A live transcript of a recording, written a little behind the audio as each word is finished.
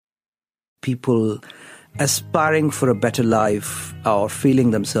people aspiring for a better life or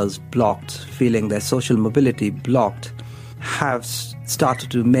feeling themselves blocked, feeling their social mobility blocked, have started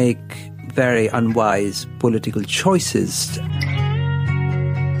to make very unwise political choices.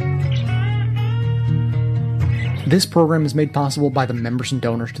 This program is made possible by the members and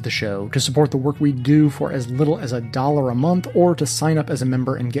donors to the show. To support the work we do for as little as $1 a month, or to sign up as a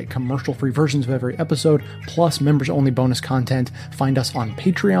member and get commercial-free versions of every episode, plus members-only bonus content, find us on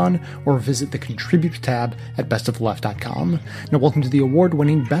Patreon or visit the Contribute tab at bestoftheleft.com. Now, welcome to the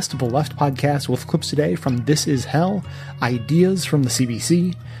award-winning Best of the Left podcast with clips today from This Is Hell, Ideas from the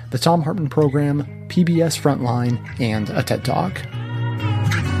CBC, the Thom Hartmann Program, PBS Frontline, and a TED Talk.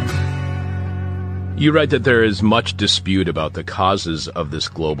 You write that there is much dispute about the causes of this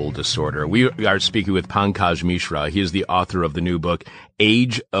global disorder. We are speaking with Pankaj Mishra. He is the author of the new book,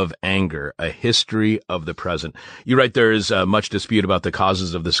 Age of Anger, A History of the Present. You write there is much dispute about the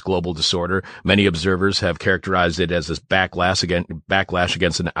causes of this global disorder. Many observers have characterized it as a backlash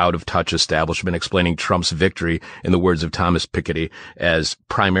against an out-of-touch establishment, explaining Trump's victory, in the words of Thomas Piketty, as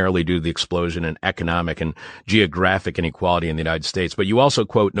primarily due to the explosion in economic and geographic inequality in the United States. But you also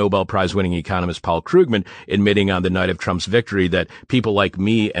quote Nobel Prize-winning economist Paul Krugman admitting on the night of Trump's victory that people like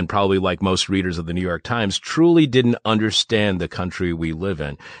me, and probably like most readers of the New York Times, truly didn't understand the country we live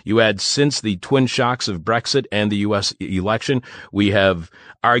in. You add, since the twin shocks of Brexit and the U.S. election, we have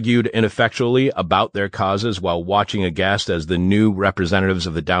argued ineffectually about their causes while watching aghast as the new representatives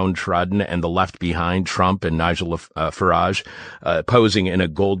of the downtrodden and the left behind, Trump and Nigel Farage, posing in a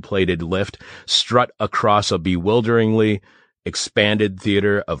gold-plated lift, strut across a bewilderingly expanded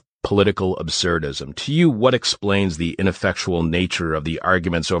theater of political absurdism. To you, what explains the ineffectual nature of the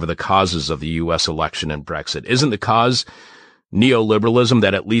arguments over the causes of the U.S. election and Brexit? Isn't the cause neoliberalism,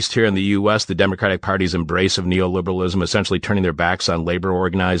 that at least here in the U.S., the Democratic Party's embrace of neoliberalism, essentially turning their backs on labor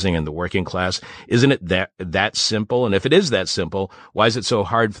organizing and the working class? Isn't it that simple? And if it is that simple, why is it so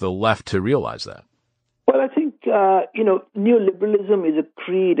hard for the left to realize that? Well, I think, neoliberalism is a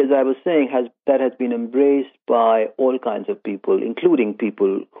creed, as I was saying, that has been embraced by all kinds of people, including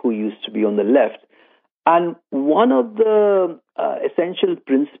people who used to be on the left. And one of the essential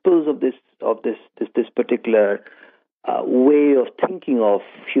principles of this particular way of thinking of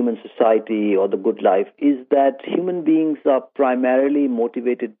human society or the good life is that human beings are primarily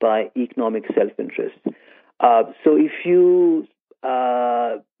motivated by economic self-interest. So if you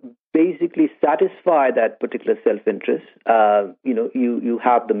basically satisfy that particular self-interest, you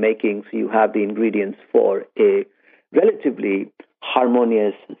have the makings, you have the ingredients for a relatively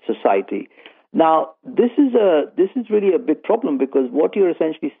harmonious society. Now, this is really a big problem, because what you're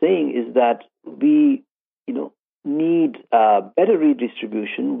essentially saying is that we, need better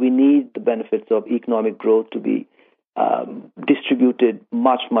redistribution. We need the benefits of economic growth to be distributed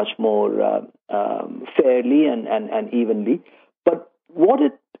much more fairly and evenly. But what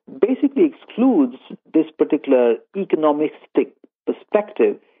it basically excludes, this particular economistic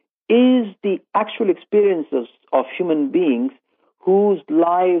perspective, is the actual experiences of human beings whose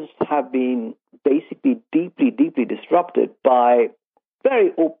lives have been basically deeply disrupted by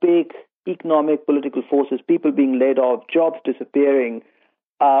very opaque economic, political forces, people being laid off, jobs disappearing.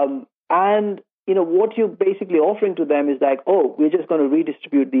 And, what you're basically offering to them is like, oh, we're just going to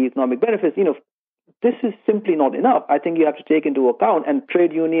redistribute the economic benefits. This is simply not enough. I think you have to take into account, and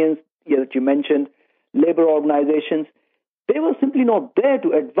trade unions that you mentioned, labor organizations, they were simply not there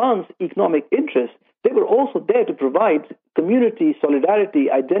to advance economic interests. They were also there to provide community, solidarity,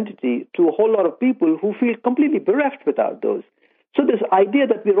 identity to a whole lot of people who feel completely bereft without those. So this idea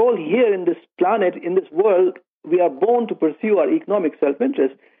that we're all here in this planet, in this world, we are born to pursue our economic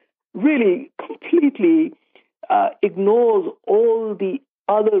self-interest, really completely ignores all the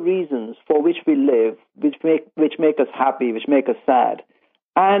other reasons for which we live, which make us happy, which make us sad.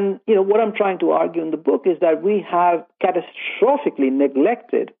 And, what I'm trying to argue in the book is that we have catastrophically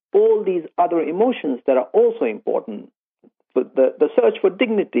neglected all these other emotions that are also important. The search for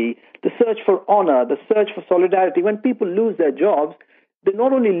dignity, the search for honor, the search for solidarity. When people lose their jobs, they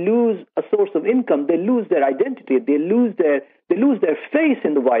not only lose a source of income, they lose their identity, they lose their face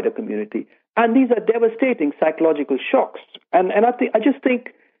in the wider community. And these are devastating psychological shocks. And I just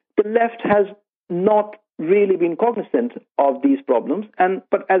think the left has not really been cognizant of these problems.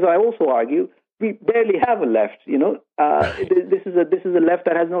 But as I also argue, we barely have a left. This is a left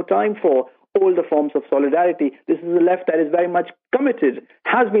that has no time for older forms of solidarity. This is a left that is very much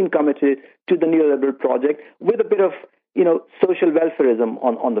has been committed to the neoliberal project with a bit of, social welfarism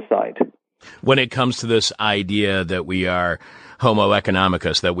on the side. When it comes to this idea that we are homo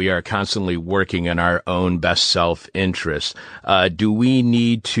economicus, that we are constantly working in our own best self-interest, do we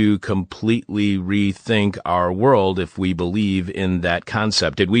need to completely rethink our world if we believe in that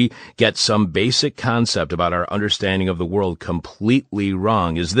concept? Did we get some basic concept about our understanding of the world completely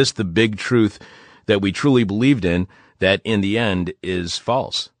wrong? Is this the big truth that we truly believed in that in the end is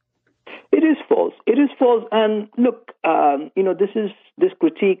false? It is false. It is false. And look, this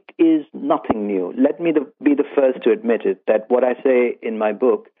critique is nothing new. Let me be the first to admit it, that what I say in my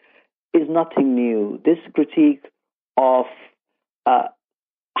book is nothing new. This critique of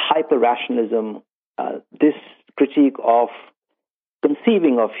hyper-rationalism, this critique of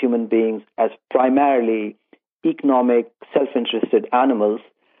conceiving of human beings as primarily economic, self-interested animals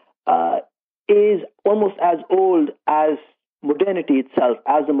is almost as old as modernity itself,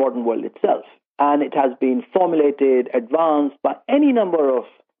 as the modern world itself. And it has been formulated, advanced by any number of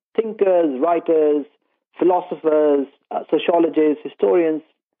thinkers, writers, philosophers, sociologists, historians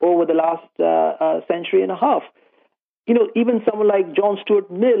over the last century and a half. Even someone like John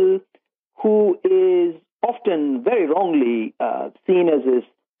Stuart Mill, who is often very wrongly seen as this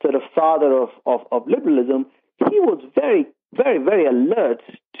sort of father of liberalism, he was very, very, very alert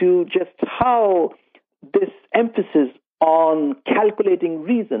to just how this emphasis on calculating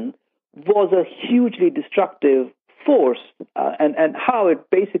reason was a hugely destructive force, and how it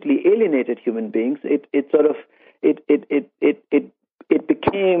basically alienated human beings. It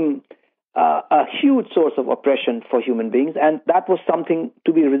became a huge source of oppression for human beings, and that was something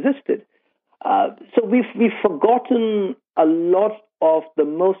to be resisted. So we've forgotten a lot of the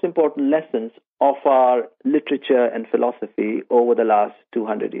most important lessons of our literature and philosophy over the last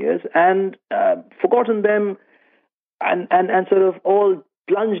 200 years, and forgotten them, and sort of all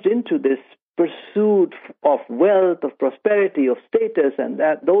plunged into this pursuit of wealth, of prosperity, of status, and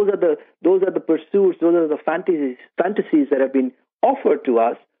that those are the pursuits, those are the fantasies that have been offered to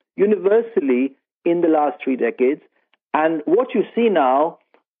us universally in the last 3 decades. And what you see now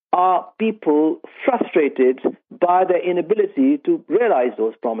are people frustrated by their inability to realize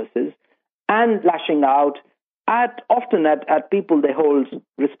those promises and lashing out often at people they hold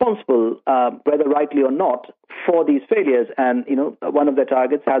responsible, whether rightly or not, for these failures. And, one of their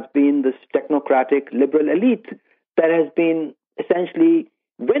targets has been this technocratic liberal elite that has been essentially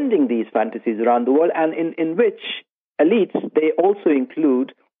vending these fantasies around the world, and in which elites, they also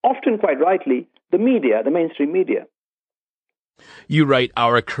include, often quite rightly, the media, the mainstream media. You write,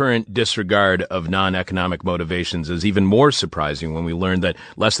 our current disregard of non-economic motivations is even more surprising when we learn that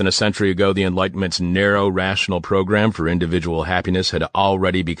less than a century ago, the Enlightenment's narrow rational program for individual happiness had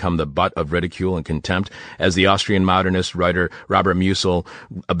already become the butt of ridicule and contempt, as the Austrian modernist writer Robert Musil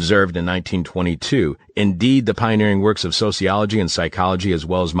observed in 1922. Indeed, the pioneering works of sociology and psychology, as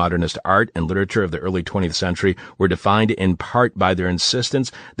well as modernist art and literature of the early 20th century, were defined in part by their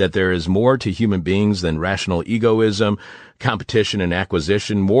insistence that there is more to human beings than rational egoism, competition and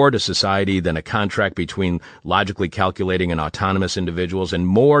acquisition, more to society than a contract between logically calculating and autonomous individuals, and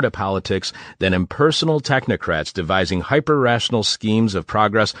more to politics than impersonal technocrats devising hyper-rational schemes of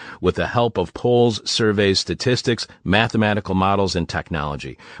progress with the help of polls, surveys, statistics, mathematical models, and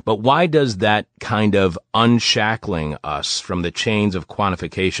technology. But why does that kind of unshackling us from the chains of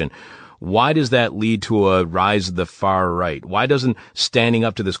quantification, why does that lead to a rise of the far right? Why doesn't standing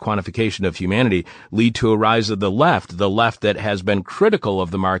up to this quantification of humanity lead to a rise of the left that has been critical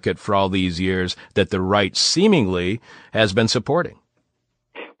of the market for all these years, that the right seemingly has been supporting?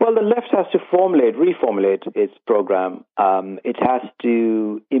 Well, the left has to reformulate its program. It has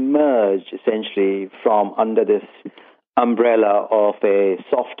to emerge essentially from under this umbrella of a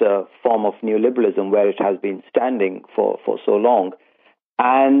softer form of neoliberalism where it has been standing for so long.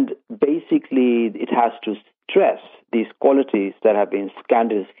 And basically, it has to stress these qualities that have been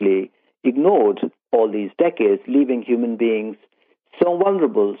scandalously ignored all these decades, leaving human beings so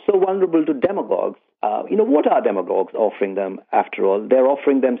vulnerable to demagogues. What are demagogues offering them, after all? They're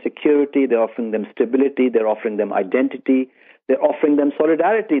offering them security, they're offering them stability, they're offering them identity, they're offering them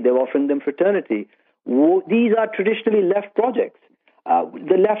solidarity, they're offering them fraternity. These are traditionally left projects.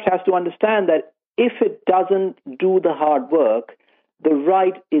 The left has to understand that if it doesn't do the hard work, the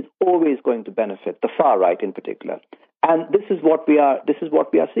right is always going to benefit, the far right in particular. And this is what we are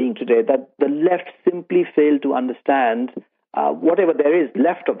seeing today, that the left simply failed to understand whatever there is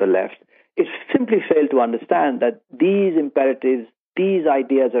left of the left. It simply failed to understand that these imperatives, these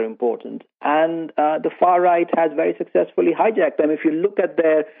ideas are important. And the far right has very successfully hijacked them. If you look at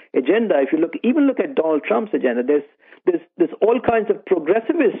their agenda, even look at Donald Trump's agenda, there's all kinds of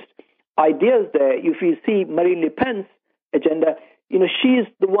progressivist ideas there. If you see Marine Le Pen's agenda, she's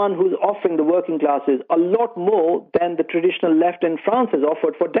the one who's offering the working classes a lot more than the traditional left in France has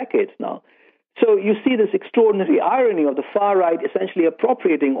offered for decades now. So you see this extraordinary irony of the far right essentially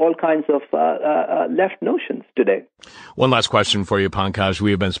appropriating all kinds of left notions today. One last question for you, Pankaj.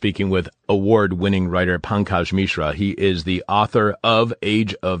 We have been speaking with award-winning writer Pankaj Mishra. He is the author of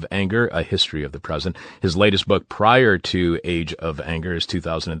Age of Anger, A History of the Present. His latest book prior to Age of Anger is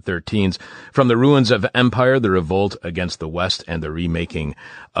 2013's From the Ruins of Empire, The Revolt Against the West and the Remaking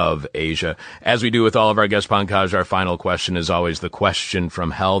of Asia. As we do with all of our guests, Pankaj, our final question is always the question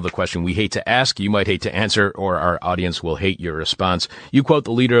from hell, the question we hate to ask, you might hate to answer, or our audience will hate your response. You quote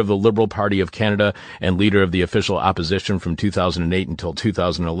the leader of the Liberal Party of Canada and leader of the official opposition from 2008 until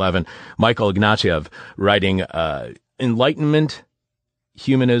 2011, Michael Ignatieff, writing, Enlightenment,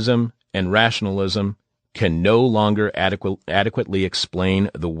 humanism, and rationalism can no longer adequately explain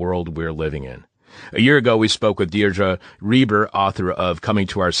the world we're living in. A year ago, we spoke with Deirdre Reber, author of Coming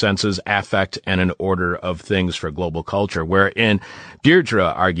to Our Senses, Affect and an Order of Things for Global Culture, wherein Deirdre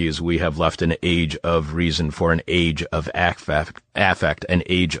argues we have left an age of reason for an age of affect, an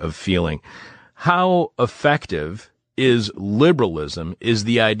age of feeling. How effective is liberalism, is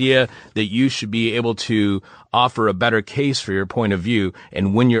the idea that you should be able to offer a better case for your point of view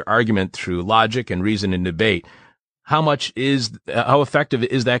and win your argument through logic and reason and debate? How effective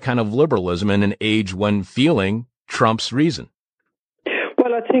is that kind of liberalism in an age when feeling trumps reason?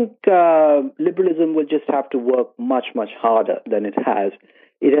 Well, I think liberalism will just have to work much, much harder than it has.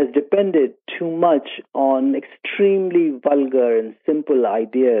 It has depended too much on extremely vulgar and simple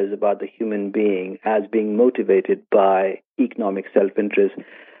ideas about the human being as being motivated by economic self-interest.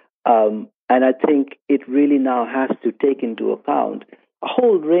 And I think it really now has to take into account a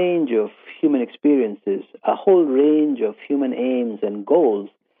whole range of human experiences, a whole range of human aims and goals,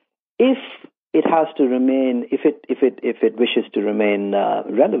 if it has to remain, if it wishes to remain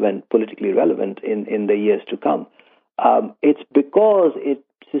relevant, politically relevant in the years to come. It's because it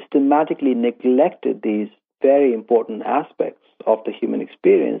systematically neglected these very important aspects of the human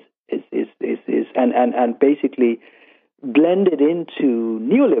experience and basically blended into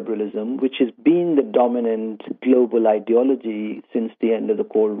neoliberalism, which has been the dominant global ideology since the end of the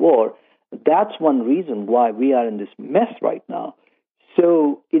Cold War. That's one reason why we are in this mess right now.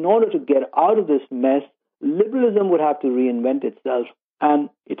 So in order to get out of this mess, liberalism would have to reinvent itself, and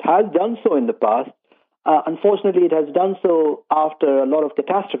it has done so in the past. Unfortunately, it has done so after a lot of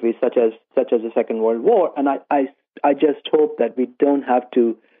catastrophes, such as the Second World War, and I just hope that we don't have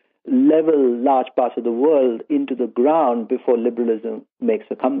to level large parts of the world into the ground before liberalism makes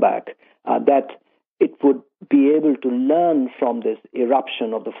a comeback, that it would be able to learn from this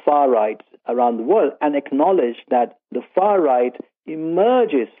eruption of the far right around the world and acknowledge that the far right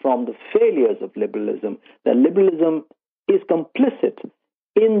emerges from the failures of liberalism, that liberalism is complicit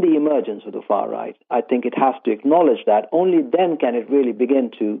in the emergence of the far right. I think it has to acknowledge that. Only then can it really begin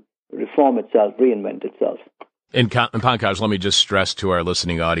to reform itself, reinvent itself. And Pankaj, let me just stress to our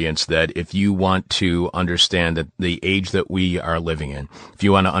listening audience that if you want to understand that the age that we are living in, if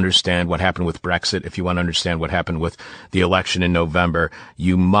you want to understand what happened with Brexit, if you want to understand what happened with the election in November,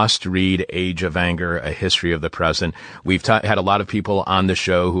 you must read Age of Anger, A History of the Present. We've had a lot of people on the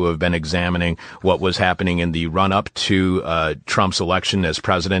show who have been examining what was happening in the run-up to Trump's election as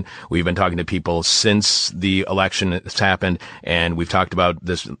president. We've been talking to people since the election has happened, and we've talked about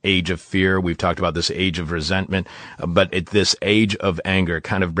this age of fear. We've talked about this age of resentment. But this age of anger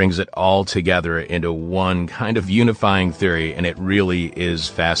kind of brings it all together into one kind of unifying theory, and it really is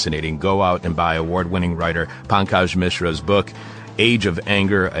fascinating. Go out and buy award-winning writer Pankaj Mishra's book, Age of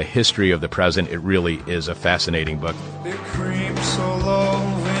Anger, A History of the Present. It really is a fascinating book. It creeps all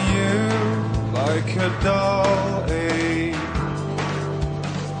over you like a dull ache.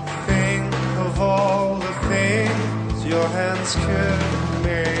 Think of all the things your hands could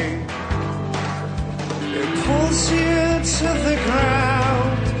make. It pulls you to the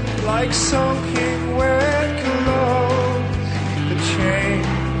ground like soaking wet clothes. The change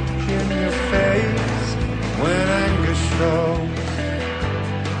in your face when anger shows.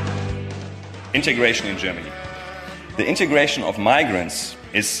 Integration in Germany. The integration of migrants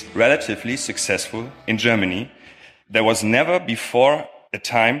is relatively successful in Germany. There was never before a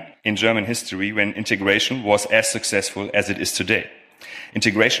time in German history when integration was as successful as it is today.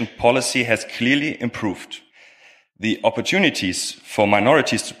 Integration policy has clearly improved. The opportunities for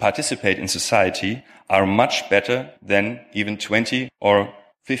minorities to participate in society are much better than even 20 or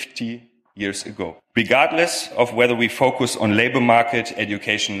 50 years ago. Regardless of whether we focus on labor market,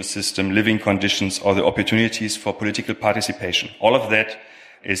 educational system, living conditions, or the opportunities for political participation, all of that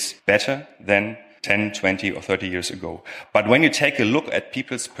is better than 10, 20 or 30 years ago. But when you take a look at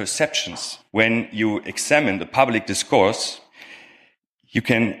people's perceptions, when you examine the public discourse, you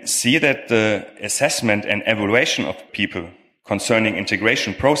can see that the assessment and evaluation of people concerning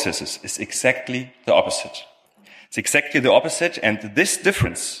integration processes is exactly the opposite. It's exactly the opposite, and this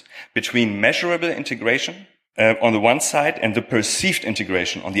difference between measurable integration on the one side and the perceived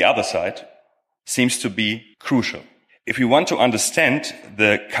integration on the other side seems to be crucial. If we want to understand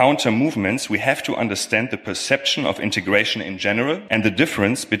the counter movements, we have to understand the perception of integration in general and the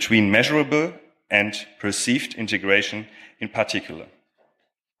difference between measurable and perceived integration in particular.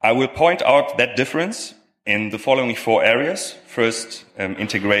 I will point out that difference in the following 4 areas. First,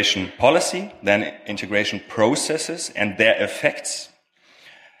 integration policy, then integration processes and their effects.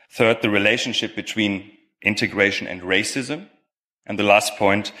 Third, the relationship between integration and racism. And the last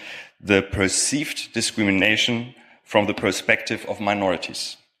point, the perceived discrimination from the perspective of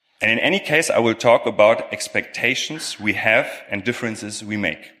minorities. And in any case, I will talk about expectations we have and differences we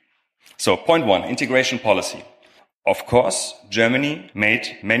make. So, point 1, integration policy. Of course, Germany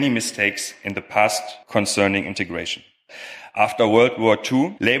made many mistakes in the past concerning integration. After World War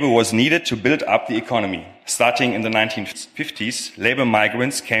II, labor was needed to build up the economy. Starting in the 1950s, labor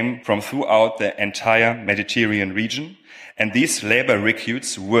migrants came from throughout the entire Mediterranean region, and these labor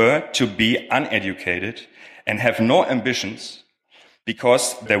recruits were to be uneducated and have no ambitions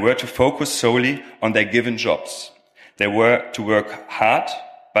because they were to focus solely on their given jobs. They were to work hard,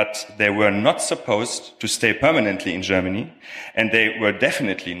 but they were not supposed to stay permanently in Germany, and they were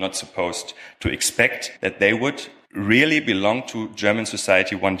definitely not supposed to expect that they would really belong to German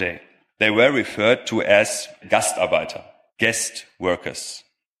society one day. They were referred to as Gastarbeiter, guest workers.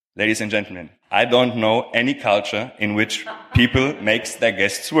 Ladies and gentlemen, I don't know any culture in which people makes their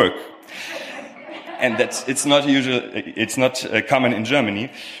guests work. And it's not common in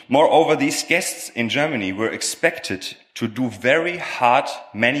Germany. Moreover, these guests in Germany were expected to do very hard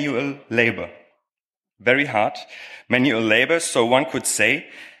manual labor. Very hard manual labor. So one could say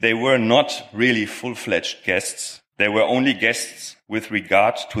they were not really full-fledged guests. They were only guests with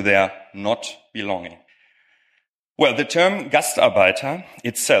regard to their not belonging. Well, the term Gastarbeiter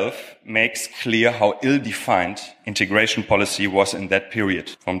itself makes clear how ill-defined integration policy was in that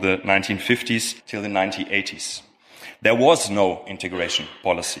period, from the 1950s till the 1980s. There was no integration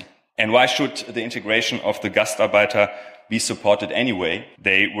policy. And why should the integration of the Gastarbeiter be supported anyway?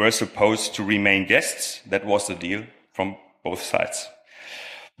 They were supposed to remain guests. That was the deal from both sides.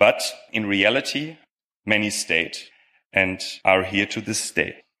 But in reality, many stayed and are here to this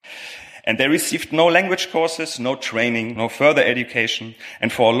day. And they received no language courses, no training, no further education.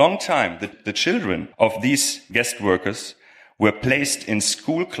 And for a long time, the children of these guest workers were placed in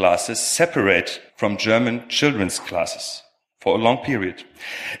school classes separate from German children's classes for a long period.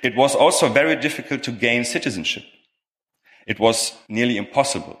 It was also very difficult to gain citizenship. It was nearly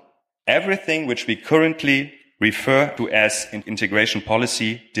impossible. Everything which we currently refer to as integration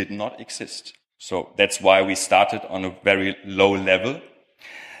policy did not exist. So that's why we started on a very low level.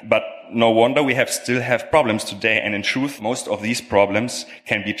 But no wonder we still have problems today, and in truth, most of these problems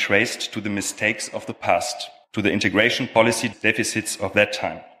can be traced to the mistakes of the past, to the integration policy deficits of that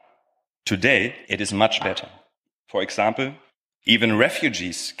time. Today, it is much better. For example, even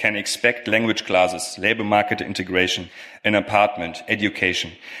refugees can expect language classes, labor market integration, an apartment,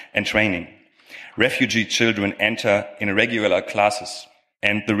 education, and training. Refugee children enter in regular classes,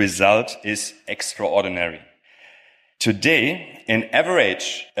 and the result is extraordinary. Today, an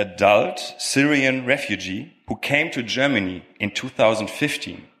average adult Syrian refugee who came to Germany in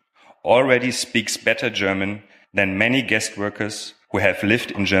 2015 already speaks better German than many guest workers who have lived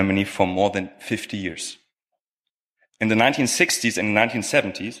in Germany for more than 50 years. In the 1960s and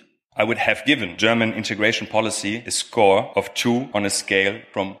 1970s, I would have given German integration policy a score of 2 on a scale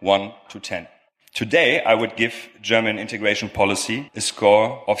from 1 to 10. Today, I would give German integration policy a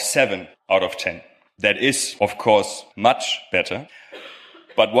score of 7 out of 10. That is, of course, much better.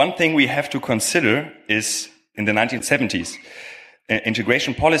 But one thing we have to consider is in the 1970s,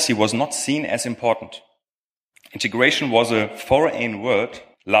 integration policy was not seen as important. Integration was a foreign word,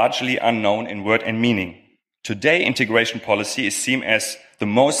 largely unknown in word and meaning. Today, integration policy is seen as the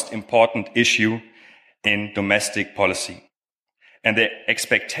most important issue in domestic policy. And the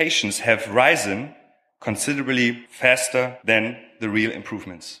expectations have risen considerably faster than the real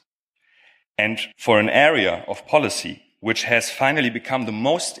improvements. And for an area of policy which has finally become the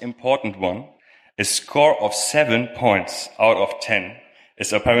most important one, a score of 7 points out of 10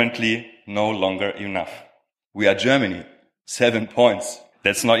 is apparently no longer enough. We are Germany. 7 points.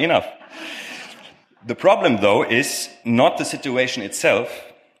 That's not enough. The problem, though, is not the situation itself,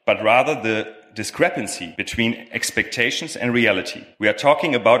 but rather the discrepancy between expectations and reality. We are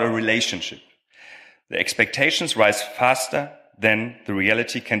talking about a relationship. The expectations rise faster than the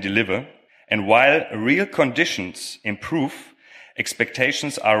reality can deliver. And while real conditions improve,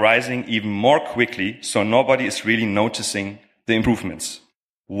 expectations are rising even more quickly, so nobody is really noticing the improvements.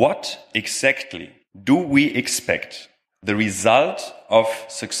 What exactly do we expect the result of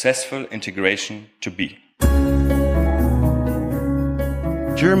successful integration to be?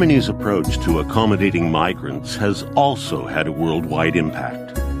 Germany's approach to accommodating migrants has also had a worldwide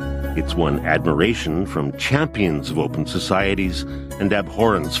impact. It's won admiration from champions of open societies and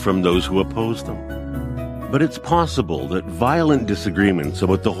abhorrence from those who oppose them. But it's possible that violent disagreements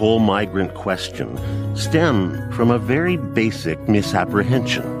about the whole migrant question stem from a very basic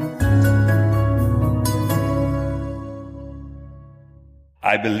misapprehension.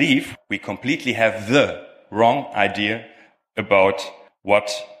 I believe we completely have the wrong idea about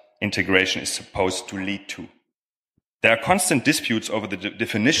what integration is supposed to lead to. There are constant disputes over the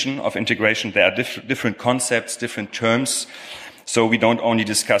definition of integration. There are different concepts, different terms. So we don't only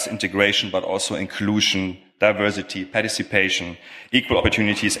discuss integration, but also inclusion, diversity, participation, equal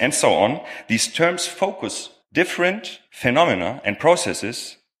opportunities, and so on. These terms focus different phenomena and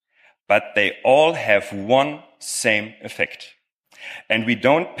processes, but they all have one same effect. And we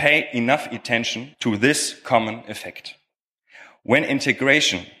don't pay enough attention to this common effect. When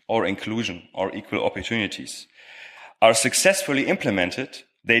integration or inclusion or equal opportunities are successfully implemented,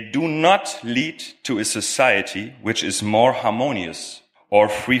 they do not lead to a society which is more harmonious or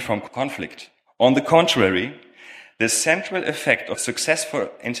free from conflict. On the contrary, the central effect of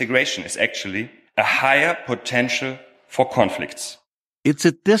successful integration is actually a higher potential for conflicts. It's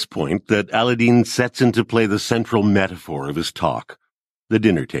at this point that Aladdin sets into play the central metaphor of his talk, the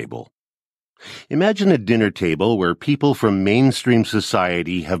dinner table. Imagine a dinner table where people from mainstream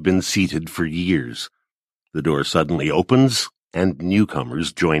society have been seated for years. The door suddenly opens, and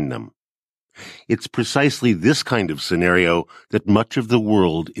newcomers join them. It's precisely this kind of scenario that much of the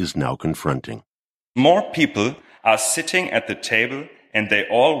world is now confronting. More people are sitting at the table, and they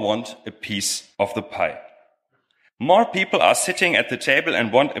all want a piece of the pie. More people are sitting at the table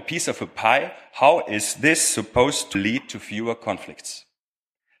and want a piece of a pie. How is this supposed to lead to fewer conflicts?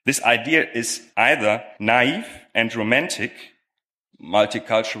 This idea is either naive and romantic,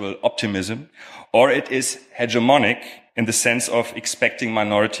 multicultural optimism, or it is hegemonic in the sense of expecting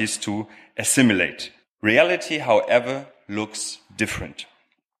minorities to assimilate. Reality, however, looks different.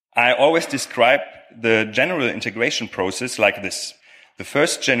 I always describe the general integration process like this. The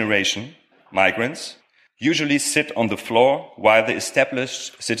first generation, migrants, usually sit on the floor while the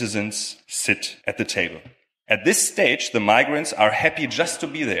established citizens sit at the table. At this stage, the migrants are happy just to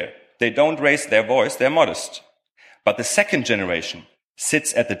be there. They don't raise their voice, they're modest. But the second generation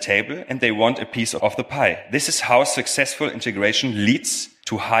sits at the table and they want a piece of the pie. This is how successful integration leads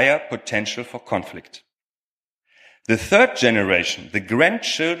to higher potential for conflict. The third generation, the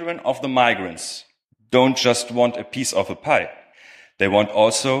grandchildren of the migrants, don't just want a piece of a pie. They want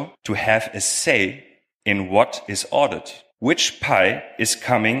also to have a say in what is ordered, which pie is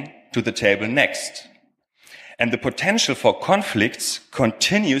coming to the table next. And the potential for conflicts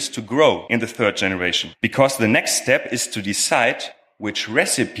continues to grow in the third generation because the next step is to decide which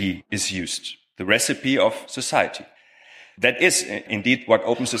recipe is used, the recipe of society. That is indeed what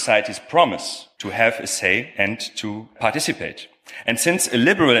open societies promise, to have a say and to participate. And since a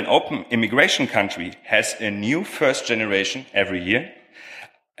liberal and open immigration country has a new first generation every year,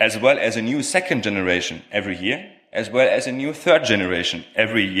 as well as a new second generation every year, as well as a new third generation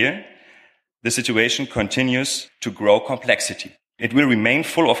every year, the situation continues to grow complexity. It will remain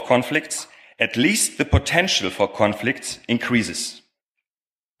full of conflicts. At least the potential for conflicts increases.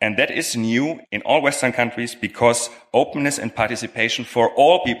 And that is new in all Western countries because openness and participation for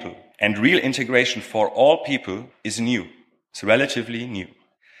all people and real integration for all people is new. It's relatively new.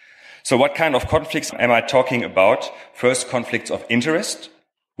 So what kind of conflicts am I talking about? First, conflicts of interest.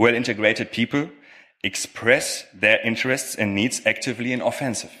 Well-integrated people express their interests and needs actively and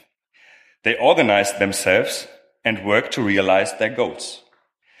offensive. They organize themselves and work to realize their goals.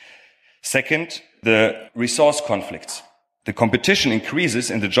 Second, the resource conflicts. The competition increases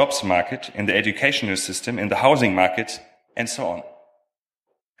in the jobs market, in the educational system, in the housing market, and so on.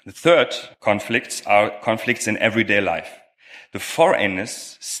 The third conflicts are conflicts in everyday life. The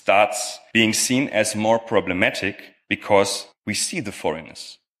foreignness starts being seen as more problematic because we see the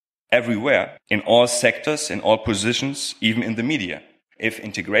foreigners everywhere, in all sectors, in all positions, even in the media. If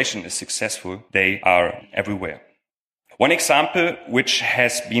integration is successful, they are everywhere. One example, which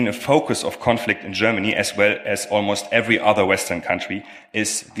has been a focus of conflict in Germany as well as almost every other Western country,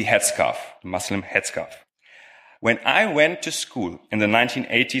 is the headscarf, the Muslim headscarf. When I went to school in the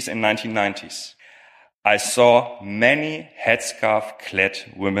 1980s and 1990s, I saw many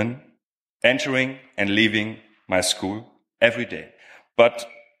headscarf-clad women entering and leaving my school every day. But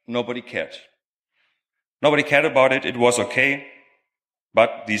nobody cared. Nobody cared about it. It was okay.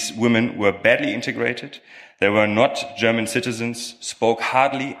 But these women were badly integrated. They were not German citizens, spoke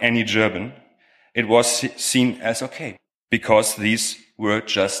hardly any German. It was seen as okay because these were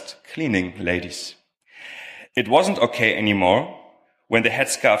just cleaning ladies. It wasn't okay anymore when the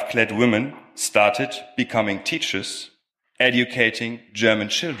headscarf-clad women started becoming teachers, educating German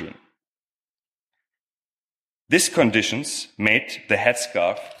children. These conditions made the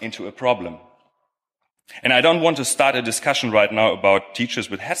headscarf into a problem. And I don't want to start a discussion right now about teachers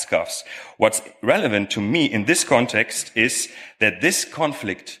with headscarves. What's relevant to me in this context is that this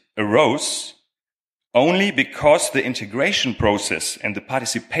conflict arose only because the integration process and the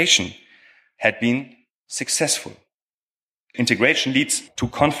participation had been successful. Integration leads to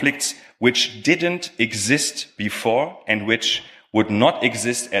conflicts which didn't exist before and which would not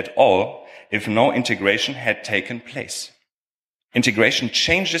exist at all if no integration had taken place. Integration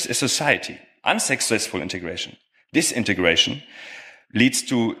changes a society. Unsuccessful integration, disintegration, leads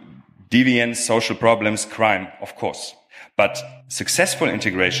to deviance, social problems, crime, of course. But successful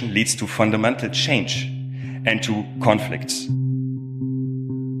integration leads to fundamental change and to conflicts.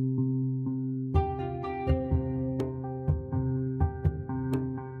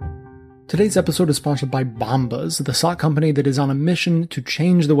 Today's episode is sponsored by Bombas, the sock company that is on a mission to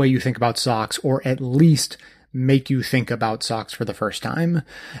change the way you think about socks, or at least make you think about socks for the first time.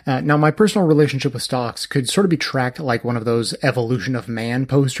 Now, my personal relationship with socks could sort of be tracked like one of those Evolution of Man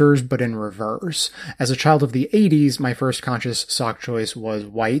posters, but in reverse. As a child of the 80s, my first conscious sock choice was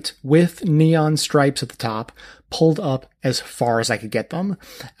white, with neon stripes at the top, pulled up as far as I could get them.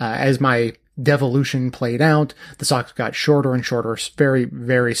 As my devolution played out, the socks got shorter and shorter very,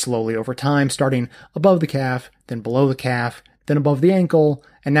 very slowly over time, starting above the calf, then below the calf, then above the ankle,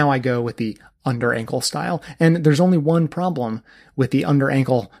 and now I go with the under ankle style. And there's only one problem with the under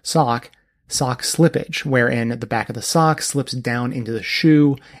ankle sock slippage, wherein the back of the sock slips down into the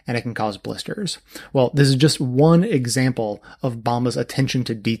shoe and it can cause blisters. Well, this is just one example of Bombas' attention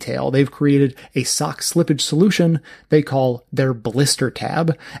to detail. They've created a sock slippage solution they call their blister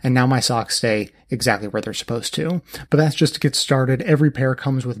tab, and now my socks stay exactly where they're supposed to. But that's just to get started. Every pair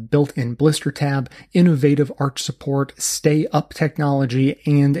comes with built-in blister tab, innovative arch support, stay up technology,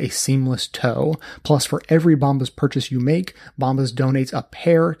 and a seamless toe. Plus, for every Bombas purchase you make, Bombas donates a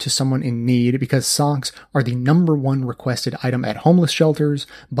pair to someone in need, because socks are the #1 requested item at homeless shelters,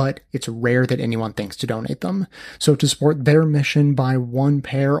 but it's rare that anyone thinks to donate them. So to support their mission, buy 1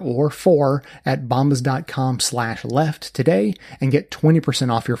 pair or 4 at bombas.com/left today and get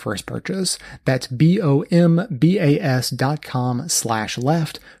 20% off your first purchase. That's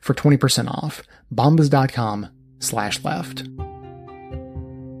bombas.com/left for 20% off. bombas.com/left.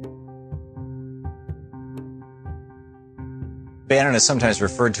 Bannon is sometimes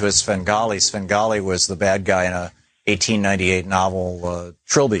referred to as Svengali. Svengali was the bad guy in a 1898 novel,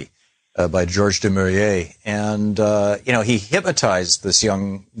 Trilby, by Georges du Maurier. And, he hypnotized this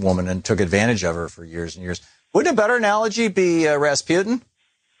young woman and took advantage of her for years and years. Wouldn't a better analogy be Rasputin?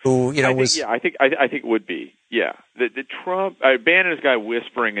 Who, was... I think it would be. Yeah. The Trump, Bannon is a guy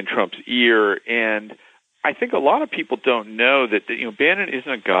whispering in Trump's ear. And I think a lot of people don't know that, Bannon isn't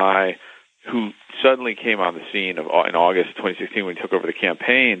a guy who suddenly came on the scene in August 2016 when he took over the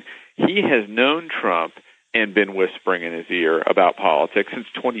campaign. He has known Trump and been whispering in his ear about politics since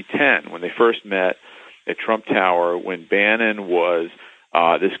 2010, when they first met at Trump Tower, when Bannon was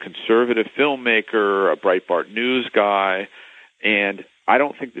this conservative filmmaker, a Breitbart news guy. And I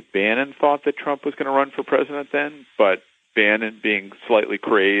don't think that Bannon thought that Trump was going to run for president then, but Bannon, being slightly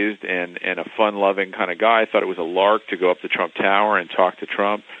crazed and a fun-loving kind of guy, thought it was a lark to go up to Trump Tower and talk to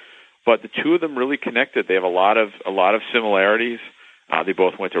Trump. But the two of them really connected. They have a lot of similarities. They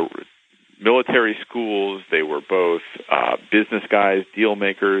both went to military schools. They were both business guys, deal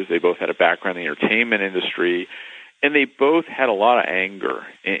makers. They both had a background in the entertainment industry. And they both had a lot of anger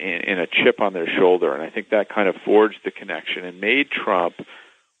and a chip on their shoulder. And I think that kind of forged the connection and made Trump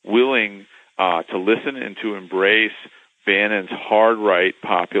willing to listen and to embrace Bannon's hard-right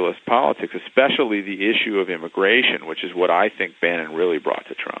populist politics, especially the issue of immigration, which is what I think Bannon really brought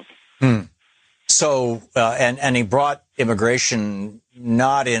to Trump. So, and he brought immigration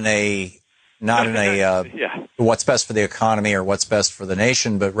not in a not in a what's best for the economy or what's best for the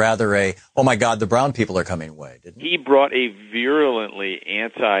nation, but rather a, oh my God, the brown people are coming away, didn't he? He brought a virulently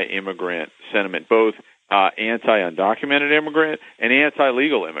anti-immigrant sentiment, both anti-undocumented immigrant and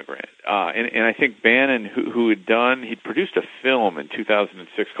anti-legal immigrant. And I think Bannon, he'd produced a film in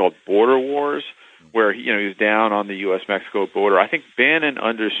 2006 called Border Wars, where he was down on the U.S.-Mexico border. I think Bannon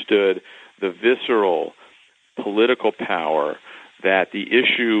understood the visceral political power that the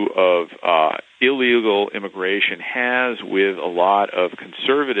issue of illegal immigration has with a lot of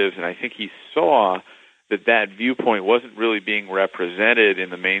conservatives, and I think he saw that viewpoint wasn't really being represented in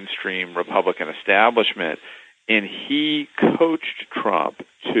the mainstream Republican establishment, and he coached Trump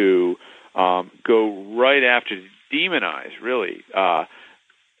to go right after, demonize, really,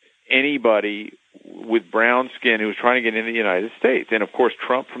 anybody with brown skin who was trying to get into the United States. And, of course,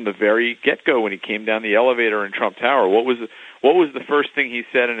 Trump, from the very get-go, when he came down the elevator in Trump Tower, what was the first thing he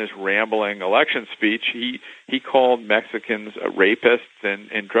said in his rambling election speech? He called Mexicans rapists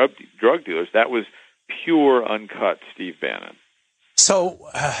and drug dealers. That was pure, uncut Steve Bannon. So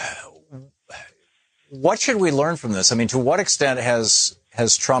what should we learn from this? I mean, to what extent has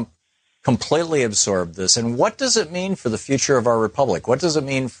Trump completely absorbed this? And what does it mean for the future of our republic? What does it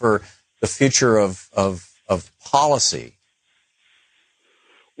mean for the future of policy?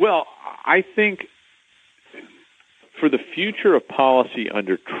 Well, I think for the future of policy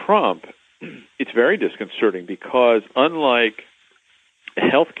under Trump, it's very disconcerting because unlike a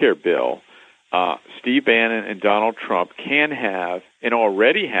health care bill, Steve Bannon and Donald Trump can have, and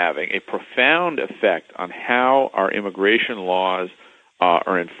already having, a profound effect on how our immigration laws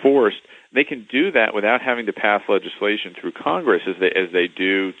are enforced. They can do that without having to pass legislation through Congress as they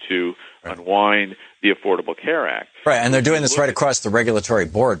do to unwind the Affordable Care Act. Right, and they're doing this right across the regulatory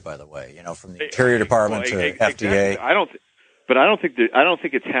board, by the way, from the Interior Department to FDA. I don't think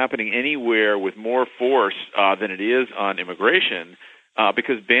it's happening anywhere with more force than it is on immigration.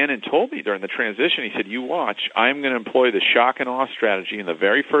 Because Bannon told me during the transition, he said, you watch, I'm going to employ the shock and awe strategy, and the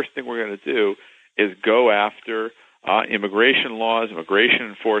very first thing we're going to do is go after immigration laws, immigration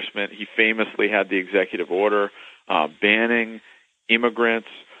enforcement. He famously had the executive order banning immigrants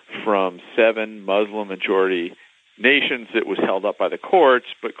from 7 Muslim-majority nations. It was held up by the courts,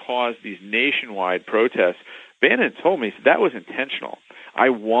 but caused these nationwide protests. Bannon told me that was intentional. I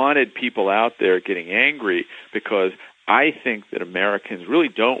wanted people out there getting angry because I think that Americans really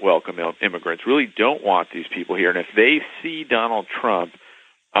don't welcome immigrants, really don't want these people here. And if they see Donald Trump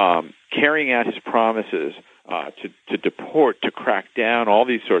carrying out his promises to deport, to crack down, all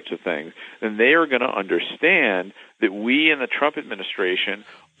these sorts of things, then they are going to understand that we in the Trump administration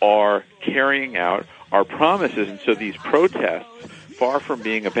are carrying out our promises. And so these protests, far from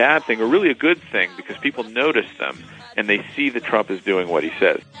being a bad thing, are really a good thing because people notice them and they see that Trump is doing what he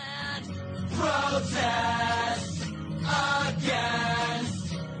says. Protest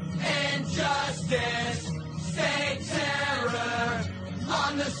against injustice, state terror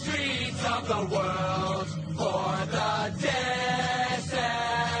on the streets of the world for the disempowered.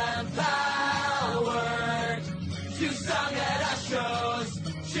 You sung at our shows,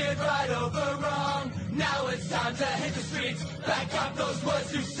 cheered right over wrong. Now it's time to hit the streets, back up those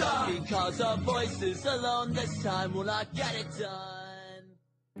words you sung. Because our voices alone this time will not get it done.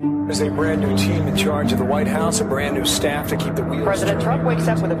 There's a brand new team in charge of the White House, a brand new staff to keep the wheels President turning. Trump wakes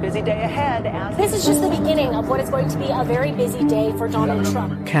up with a busy day ahead. This is just the beginning of what is going to be a very busy day for Donald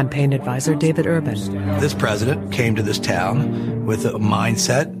Trump. Campaign advisor David Urban. This president came to this town with a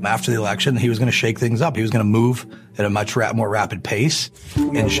mindset after the election he was going to shake things up. He was going to move at a much more rapid pace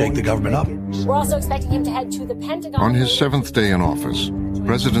and shake the government up. We're also expecting him to head to the Pentagon. On his 7th day in office,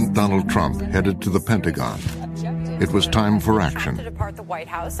 President Donald Trump headed to the Pentagon. It was time for action.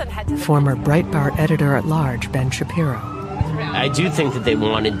 Former Breitbart editor-at-large Ben Shapiro. I do think that they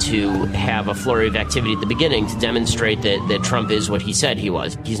wanted to have a flurry of activity at the beginning to demonstrate that Trump is what he said he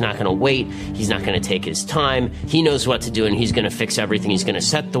was. He's not going to wait. He's not going to take his time. He knows what to do, and he's going to fix everything. He's going to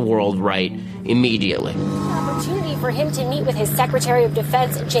set the world right immediately. Opportunity for him to meet with his Secretary of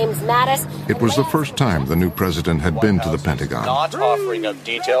Defense, James Mattis. It was the first time the new president had been to the Pentagon. Not offering up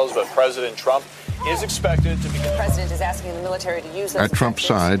details, but President Trump is expected to begin. The president is asking the military to use those. At Trump's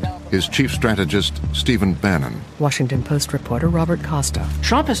side, his chief strategist, Stephen Bannon. Washington Post reporter Robert Costa.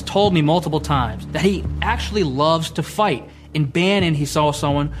 Trump has told me multiple times that he actually loves to fight. In Bannon, he saw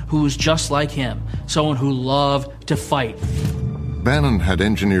someone who was just like him, someone who loved to fight. Bannon had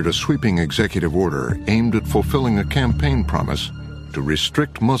engineered a sweeping executive order aimed at fulfilling a campaign promise to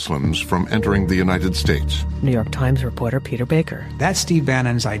restrict Muslims from entering the United States. New York Times reporter Peter Baker. That's Steve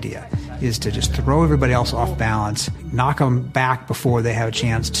Bannon's idea. is to just throw everybody else off balance, knock them back before they have a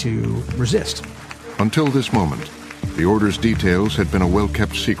chance to resist. Until this moment, the order's details had been a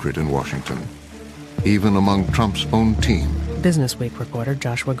well-kept secret in Washington, even among Trump's own team. Business Week reporter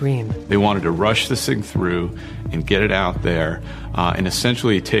Joshua Green. They wanted to rush this thing through and get it out there and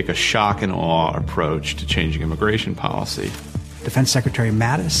essentially take a shock and awe approach to changing immigration policy. Defense Secretary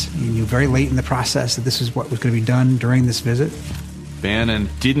Mattis, he knew very late in the process that this is what was going to be done during this visit. Bannon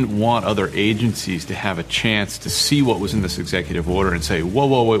didn't want other agencies to have a chance to see what was in this executive order and say,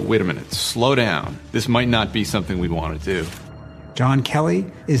 whoa, wait a minute, slow down. This might not be something we want to do. John Kelly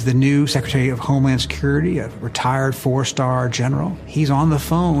is the new Secretary of Homeland Security, a retired 4-star general. He's on the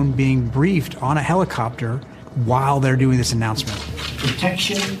phone being briefed on a helicopter while they're doing this announcement.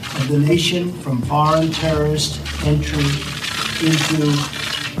 Protection of the nation from foreign terrorist entry into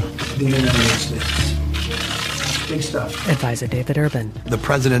the United States. Big stuff. Advisor David Urban. The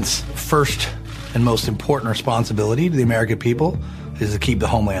president's first and most important responsibility to the American people is to keep the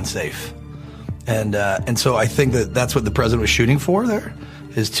homeland safe. And so I think that's what the president was shooting for there,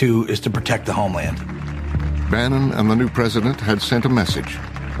 is to protect the homeland. Bannon and the new president had sent a message.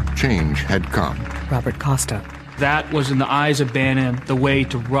 Change had come. Robert Costa. That was, in the eyes of Bannon, the way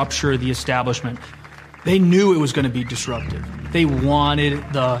to rupture the establishment. They knew it was going to be disruptive. They wanted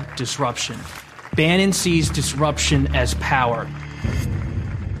the disruption. Bannon sees disruption as power.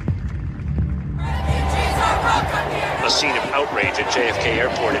 A scene of outrage at JFK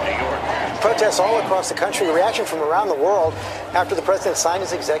Airport in New York. Protests all across the country, a reaction from around the world after the president signed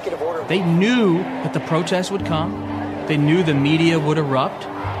his executive order. They knew that the protests would come. They knew the media would erupt.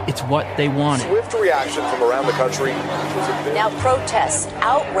 It's what they wanted. Swift reaction from around the country. Now protests,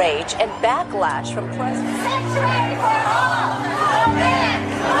 outrage, and backlash from presidents.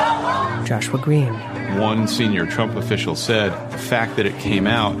 Joshua Green. One senior Trump official said the fact that it came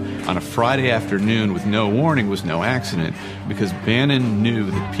out on a Friday afternoon with no warning was no accident, because Bannon knew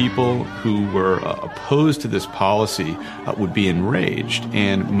that people who were opposed to this policy would be enraged,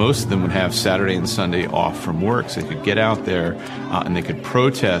 and most of them would have Saturday and Sunday off from work, so they could get out there and they could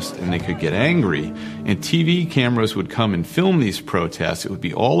protest and they could get angry, and TV cameras would come and film these protests. It would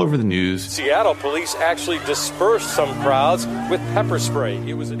be all over the news. Seattle police actually dispersed some crowds with pepper spray.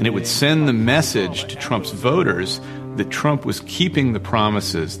 And it would send the message to Trump's voters that Trump was keeping the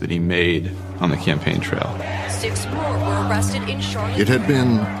promises that he made on the campaign trail. 6 more were arrested in Charlotte. It had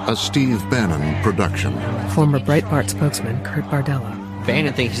been a Steve Bannon production. Former Breitbart spokesman Kurt Bardella.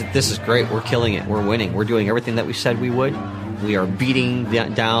 Bannon thinks that this is great. We're killing it. We're winning. We're doing everything that we said we would. We are beating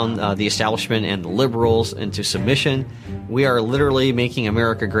down the establishment and the liberals into submission. We are literally making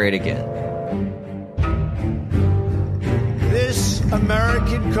America great again. This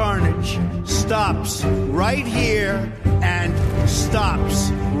American carnage stops right here and stops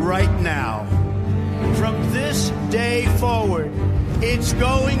right now. From this day forward, it's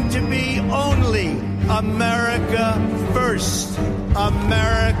going to be only America first.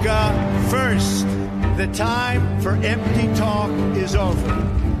 America first. The time for empty talk is over.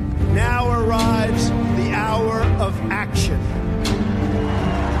 Now arrives the hour of action.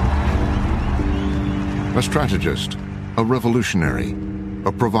 A strategist, a revolutionary,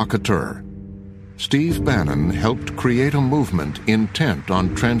 a provocateur. Steve Bannon helped create a movement intent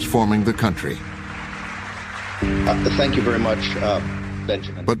on transforming the country. Thank you very much,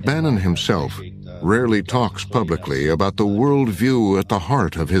 Benjamin. But Bannon himself rarely talks publicly about the worldview at the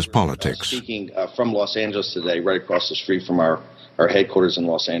heart of his politics. Speaking from Los Angeles today, right across the street from our headquarters in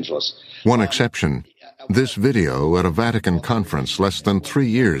Los Angeles. One exception, this video at a Vatican conference less than 3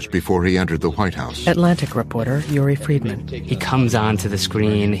 years before he entered the White House. Atlantic reporter Yuri Friedman. He comes onto the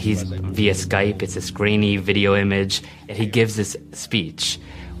screen, he's via Skype, it's this grainy video image, and he gives this speech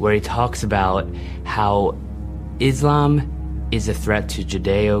where he talks about how Islam is a threat to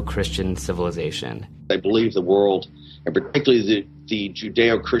Judeo-Christian civilization. I believe the world, and particularly the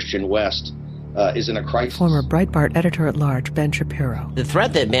Judeo-Christian West, is in a crisis. Former Breitbart editor-at-large Ben Shapiro. The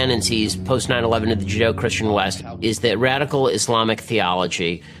threat that Bannon sees post-9/11 to the Judeo-Christian West is that radical Islamic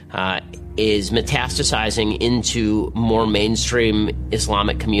theology is metastasizing into more mainstream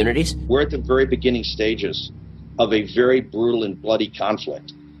Islamic communities. We're at the very beginning stages of a very brutal and bloody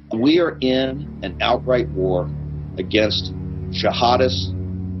conflict. We are in an outright war against jihadist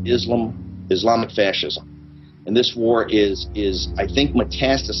Islamic fascism. And this war is I think,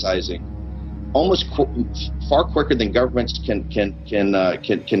 metastasizing almost far quicker than governments can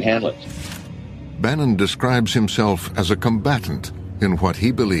handle it. Bannon describes himself as a combatant in what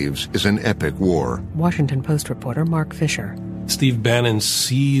he believes is an epic war. Washington Post reporter Mark Fisher. Steve Bannon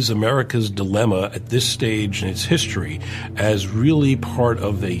sees America's dilemma at this stage in its history as really part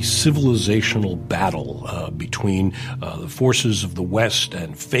of a civilizational battle between the forces of the West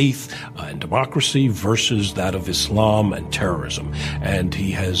and faith and democracy versus that of Islam and terrorism. And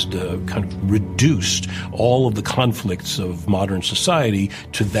he has kind of reduced all of the conflicts of modern society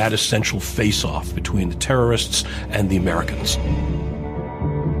to that essential face-off between the terrorists and the Americans.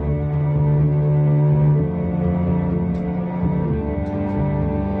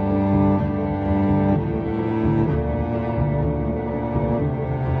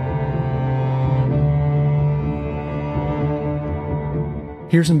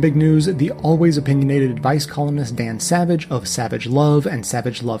 Here's some big news. The always opinionated advice columnist Dan Savage of Savage Love and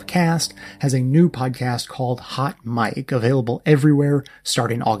Savage Love Cast has a new podcast called Hot Mic, available everywhere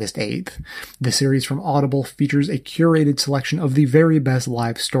starting August 8th. The series from Audible features a curated selection of the very best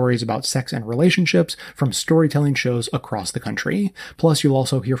live stories about sex and relationships from storytelling shows across the country. Plus, you'll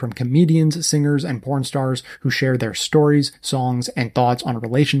also hear from comedians, singers, and porn stars who share their stories, songs, and thoughts on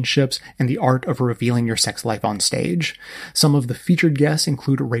relationships and the art of revealing your sex life on stage. Some of the featured guests include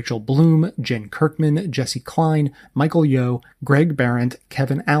Rachel Bloom, Jen Kirkman, Jesse Klein, Michael Yo, Greg Behrendt,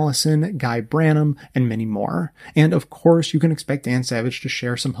 Kevin Allison, Guy Branum, and many more. And of course, you can expect Dan Savage to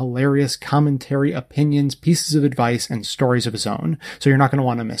share some hilarious commentary, opinions, pieces of advice, and stories of his own. So you're not going to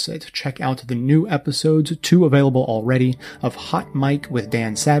want to miss it. Check out the new episodes, 2 available already, of Hot Mic with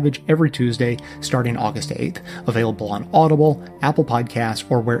Dan Savage every Tuesday starting August 8th. Available on Audible, Apple Podcasts,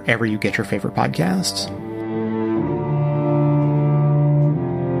 or wherever you get your favorite podcasts.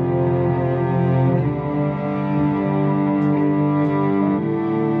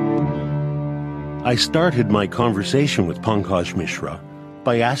 I started my conversation with Pankaj Mishra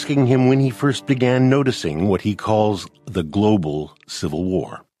by asking him when he first began noticing what he calls the global civil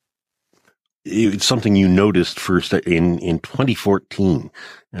war. It's something you noticed first in 2014,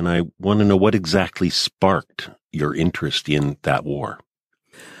 and I want to know what exactly sparked your interest in that war.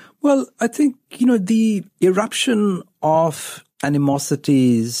 Well, I think, the eruption of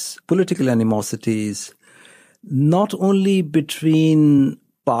animosities, political animosities, not only between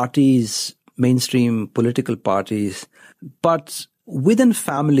parties, mainstream political parties, but within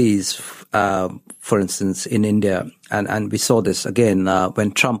families, for instance, in India, and we saw this again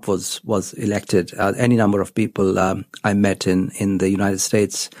when Trump was elected. Any number of people I met in the United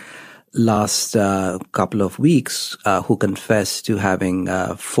States last couple of weeks who confessed to having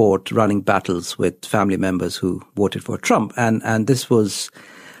fought running battles with family members who voted for Trump, and this was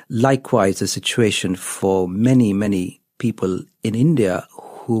likewise a situation for many people in India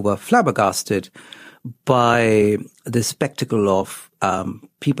who were flabbergasted by the spectacle of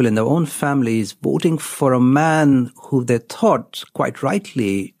people in their own families voting for a man who they thought, quite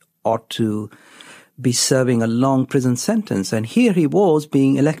rightly, ought to be serving a long prison sentence. And here he was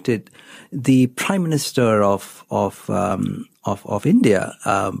being elected the Prime Minister of India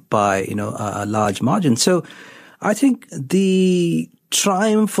by a large margin. So I think the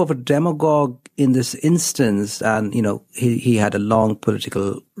triumph of a demagogue in this instance, and he had a long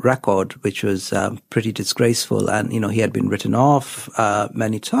political record which was pretty disgraceful, and he had been written off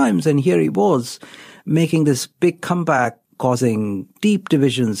many times, and here he was making this big comeback, causing deep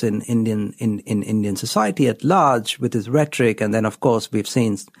divisions in Indian society at large with his rhetoric. And then, of course, we've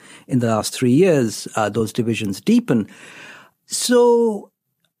seen in the last 3 years those divisions deepen. So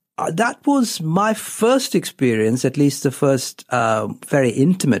that was my first experience, at least the first very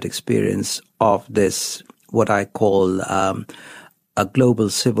intimate experience of this, what I call a global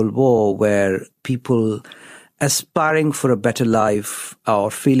civil war, where people aspiring for a better life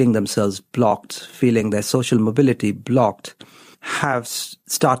or feeling themselves blocked, feeling their social mobility blocked, have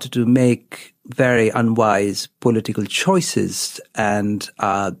started to make very unwise political choices and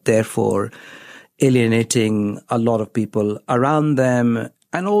therefore alienating a lot of people around them,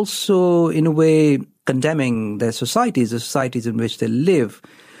 and also, in a way, condemning their societies, the societies in which they live,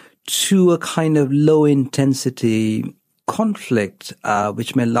 to a kind of low-intensity conflict,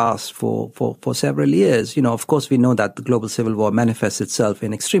 which may last for several years. Of course, we know that the global civil war manifests itself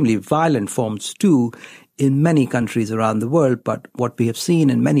in extremely violent forms too in many countries around the world. But what we have seen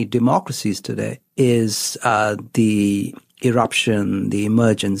in many democracies today is the eruption, the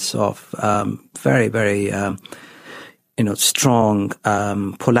emergence of very, very strong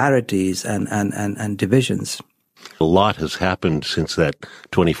polarities and divisions. A lot has happened since that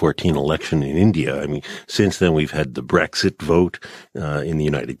 2014 election in India. I mean, since then we've had the Brexit vote in the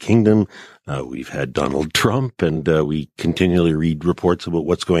United Kingdom. We've had Donald Trump, and we continually read reports about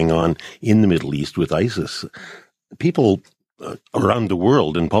what's going on in the Middle East with ISIS. People around the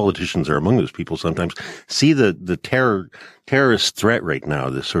world, and politicians are among those people sometimes, see the terrorist threat right now,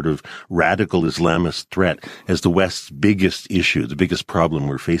 this sort of radical Islamist threat, as the West's biggest issue, the biggest problem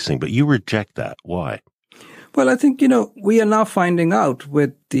we're facing. But you reject that. Why? Well, I think, we are now finding out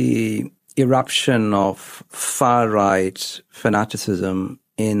with the eruption of far-right fanaticism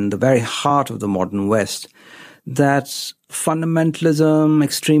in the very heart of the modern West that fundamentalism,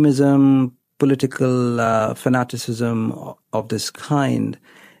 extremism, political fanaticism of this kind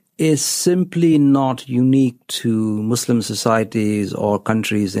is simply not unique to Muslim societies or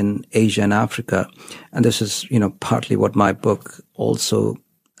countries in Asia and Africa. And this is, partly what my book also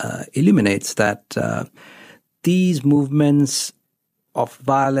illuminates, that these movements of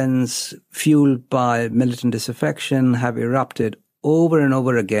violence fueled by militant disaffection have erupted over and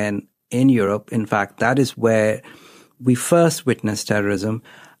over again in Europe. In fact, that is where we first witnessed terrorism.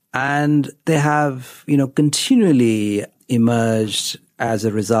 And they have, continually emerged as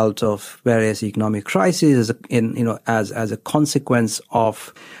a result of various economic crises, as a consequence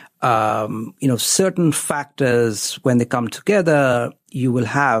of, certain factors. When they come together, you will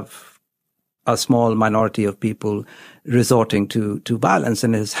have a small minority of people resorting to violence.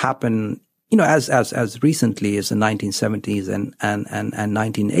 And it has happened, as recently as the 1970s and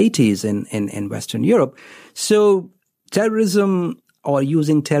 1980s in Western Europe. So terrorism, or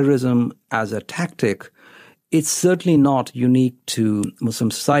using terrorism as a tactic, it's certainly not unique to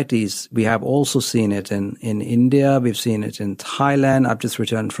Muslim societies. We have also seen it in India. We've seen it in Thailand. I've just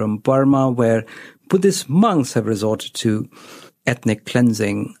returned from Burma, where Buddhist monks have resorted to ethnic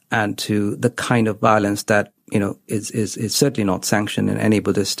cleansing and to the kind of violence that, is certainly not sanctioned in any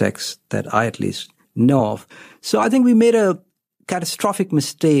Buddhist text that I at least know of. So I think we made a catastrophic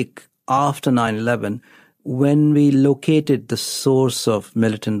mistake after 9/11 when we located the source of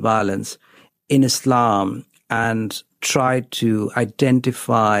militant violence in Islam and tried to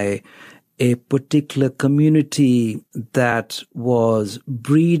identify a particular community that was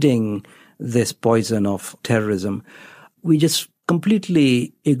breeding this poison of terrorism. We just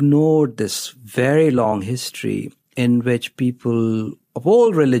completely ignored this very long history in which people of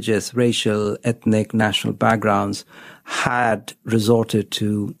all religious, racial, ethnic, national backgrounds had resorted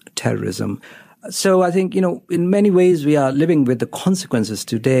to terrorism. So I think, in many ways we are living with the consequences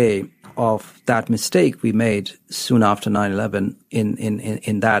today of that mistake we made soon after 9/11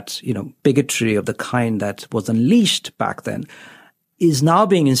 in that, bigotry of the kind that was unleashed back then is now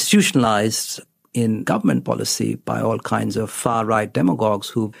being institutionalized in government policy by all kinds of far-right demagogues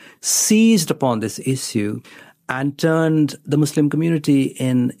who seized upon this issue and turned the Muslim community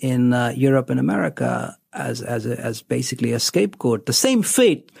in Europe and America as basically a scapegoat. The same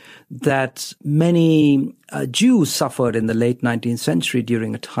fate that many Jews suffered in the late 19th century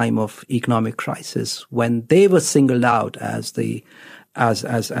during a time of economic crisis, when they were singled out as the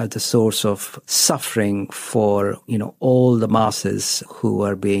source of suffering for, all the masses who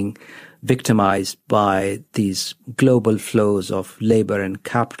were being victimized by these global flows of labor and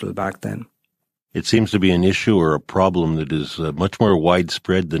capital back then. It seems to be an issue or a problem that is much more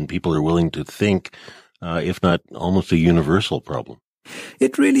widespread than people are willing to think, if not almost a universal problem.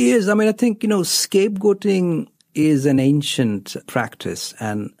 It really is. I mean, I think, scapegoating is an ancient practice,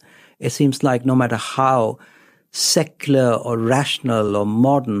 and it seems like no matter how secular or rational or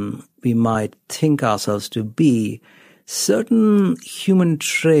modern we might think ourselves to be, certain human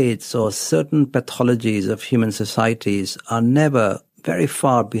traits or certain pathologies of human societies are never very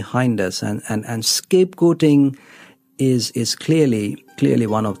far behind us, and scapegoating is clearly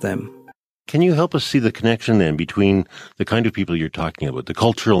one of them. Can you help us see the connection then between the kind of people you're talking about, the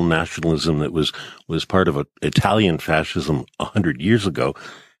cultural nationalism that was part of Italian fascism 100 years ago,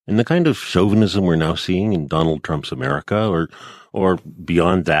 and the kind of chauvinism we're now seeing in Donald Trump's America, or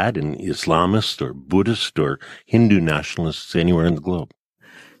beyond that in Islamist or Buddhist or Hindu nationalists anywhere in the globe?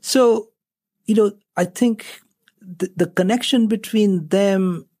 So, I think the connection between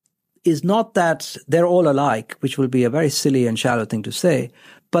them is not that they're all alike, which will be a very silly and shallow thing to say,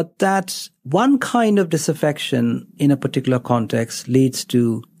 but that one kind of disaffection in a particular context leads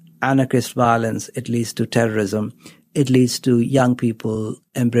to anarchist violence, it leads to terrorism, it leads to young people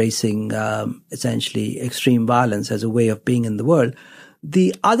embracing essentially extreme violence as a way of being in the world.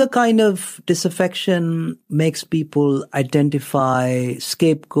 The other kind of disaffection makes people identify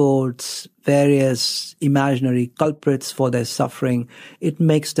scapegoats, various imaginary culprits for their suffering. It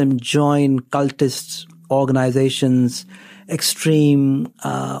makes them join cultist organizations, extreme,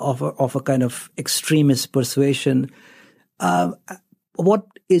 of a kind of extremist persuasion. What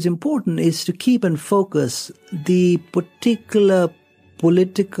is important is to keep in focus the particular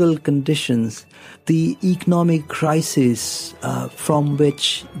political conditions, the economic crisis from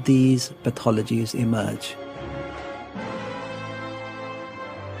which these pathologies emerge.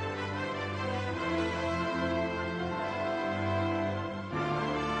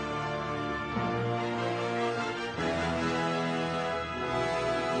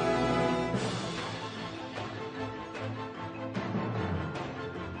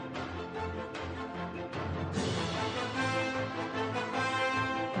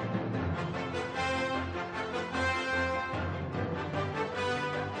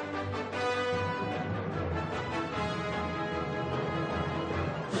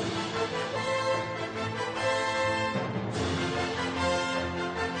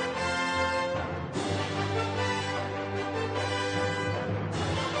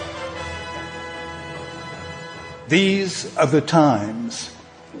 These are the times,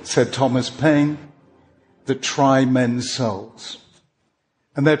 said Thomas Paine, that try men's souls.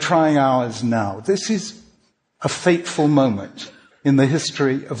 And they're trying ours now. This is a fateful moment in the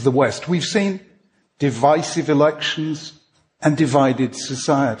history of the West. We've seen divisive elections and divided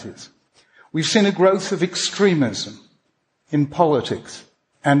societies. We've seen a growth of extremism in politics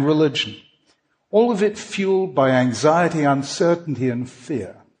and religion. All of it fueled by anxiety, uncertainty, and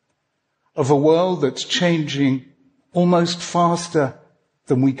fear of a world that's changing almost faster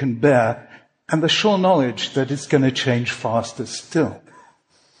than we can bear, and the sure knowledge that it's going to change faster still.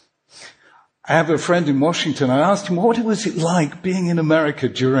 I have a friend in Washington. I asked him, what was it like being in America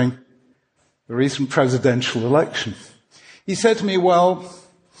during the recent presidential election? He said to me, well,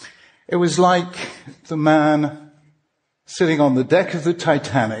 it was like the man sitting on the deck of the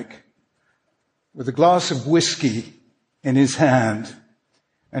Titanic with a glass of whiskey in his hand,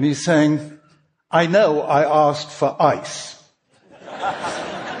 and he's saying, I know I asked for ice.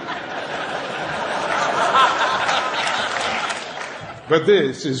 But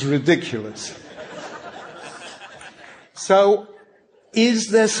this is ridiculous. So,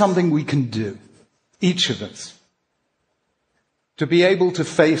 is there something we can do, each of us, to be able to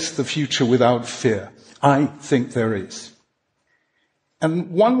face the future without fear? I think there is.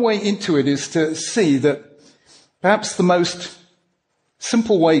 And one way into it is to see that perhaps the most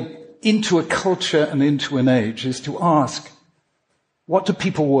simple way into a culture and into an age is to ask, what do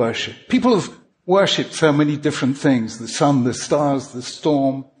people worship? People have worshipped so many different things, the sun, the stars, the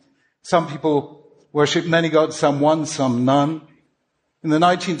storm. Some people worship many gods, some one, some none. In the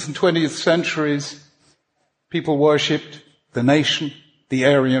 19th and 20th centuries, people worshipped the nation, the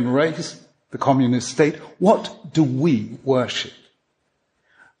Aryan race, the communist state. What do we worship?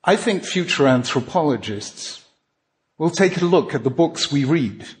 I think future anthropologists will take a look at the books we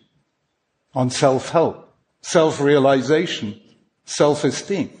read on self-help, self-realization,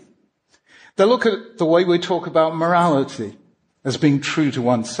 self-esteem. They'll look at the way we talk about morality as being true to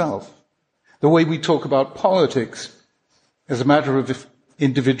oneself, the way we talk about politics as a matter of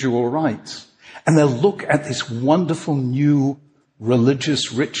individual rights. And they'll look at this wonderful new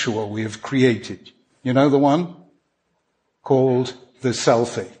religious ritual we have created. You know the one? Called the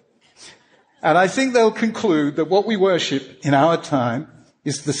selfie. And I think they'll conclude that what we worship in our time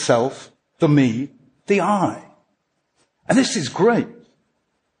is the self, the me, the I. And this is great.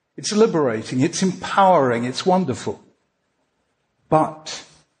 It's liberating, it's empowering, it's wonderful. But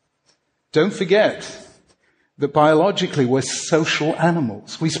don't forget that biologically we're social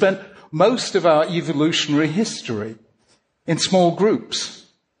animals. We spent most of our evolutionary history in small groups.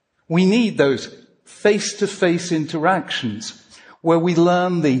 We need those face-to-face interactions where we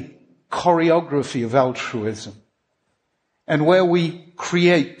learn the choreography of altruism and where we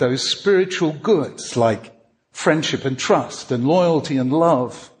create those spiritual goods like friendship and trust and loyalty and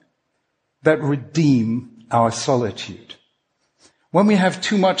love that redeem our solitude. When we have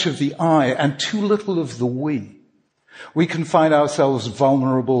too much of the I and too little of the we can find ourselves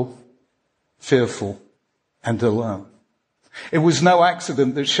vulnerable, fearful, and alone. It was no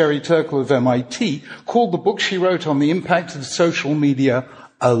accident that Sherry Turkle of MIT called the book she wrote on the impact of social media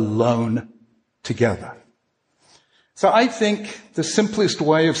Alone Together. So I think the simplest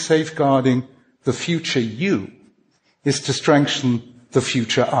way of safeguarding the future you is to strengthen the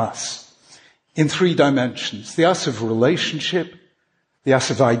future us in 3 dimensions. The us of relationship, the us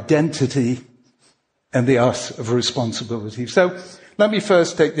of identity, and the us of responsibility. So let me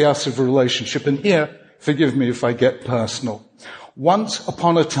first take the us of relationship. And here, forgive me if I get personal. Once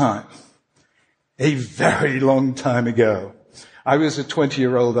upon a time, a very long time ago, I was a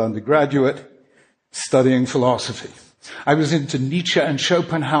 20-year-old undergraduate studying philosophy. I was into Nietzsche and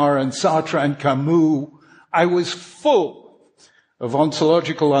Schopenhauer and Sartre and Camus. I was full of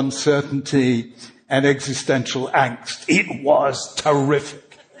ontological uncertainty and existential angst. It was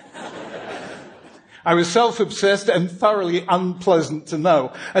terrific. I was self-obsessed and thoroughly unpleasant to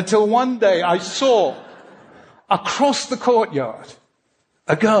know until one day I saw across the courtyard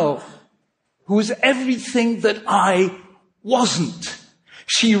a girl who was everything that I wasn't.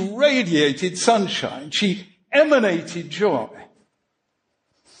 She radiated sunshine. She emanated joy.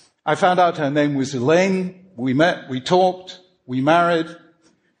 I found out her name was Elaine. We met, we talked, we married,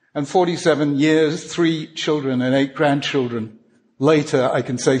 and 47 years, 3 children and 8 grandchildren later, I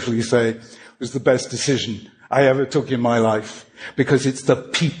can safely say, was the best decision I ever took in my life, because it's the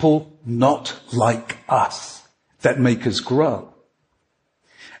people not like us that make us grow.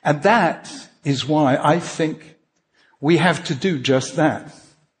 And that is why I think we have to do just that.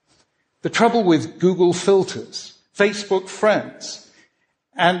 The trouble with Google filters, Facebook friends,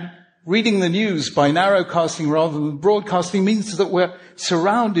 and reading the news by narrowcasting rather than broadcasting means that we're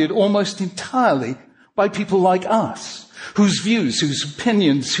surrounded almost entirely by people like us, whose views, whose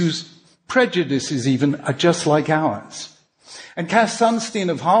opinions, whose prejudices even are just like ours. And Cass Sunstein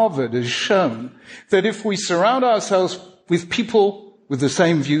of Harvard has shown that if we surround ourselves with people with the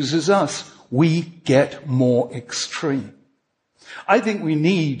same views as us, we get more extreme. I think we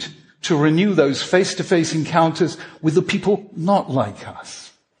need to renew those face-to-face encounters with the people not like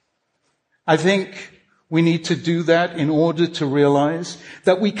us. I think we need to do that in order to realize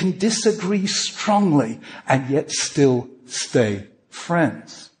that we can disagree strongly and yet still stay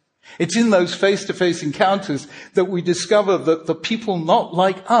friends. It's in those face-to-face encounters that we discover that the people not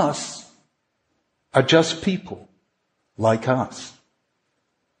like us are just people like us.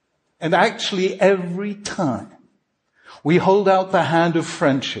 And actually, every time we hold out the hand of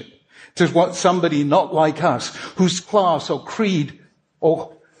friendship to what somebody not like us, whose class or creed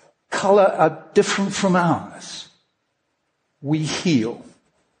or color are different from ours, we heal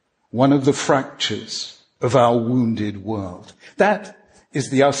one of the fractures of our wounded world. That is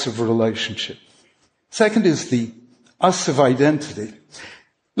the us of relationship. Second is the us of identity.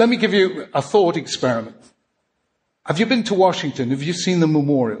 Let me give you a thought experiment. Have you been to Washington? Have you seen the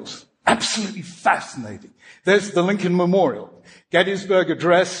memorials? Absolutely fascinating. There's the Lincoln Memorial. Gettysburg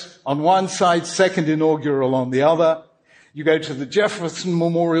Address on one side, second inaugural on the other. You go to the Jefferson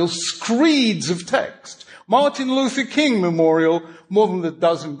Memorial, screeds of text. Martin Luther King Memorial, more than a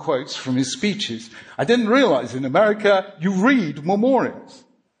dozen quotes from his speeches. I didn't realize in America you read memorials.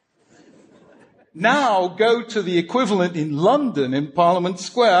 Now go to the equivalent in London in Parliament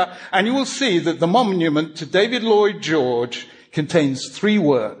Square and you will see that the monument to David Lloyd George contains 3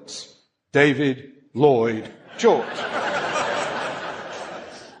 words. David Lloyd George.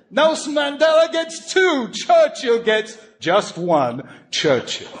 Nelson Mandela gets 2. Churchill gets just 1.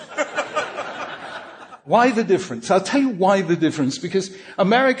 Churchill. Why the difference? I'll tell you why the difference. Because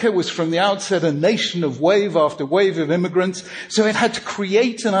America was from the outset a nation of wave after wave of immigrants, so it had to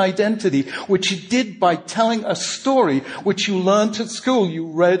create an identity, which it did by telling a story which you learned at school, you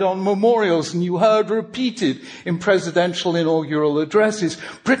read on memorials, and you heard repeated in presidential inaugural addresses.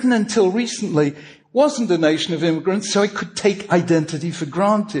 Britain, until recently, wasn't a nation of immigrants, so it could take identity for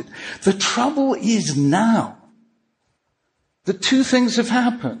granted. The trouble is now, the 2 things have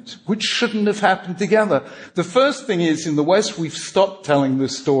happened, which shouldn't have happened together. The first thing is, in the West, we've stopped telling the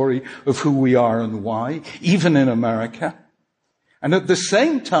story of who we are and why, even in America. And at the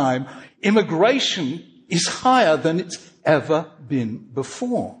same time, immigration is higher than it's ever been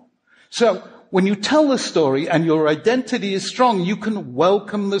before. So, when you tell the story and your identity is strong, you can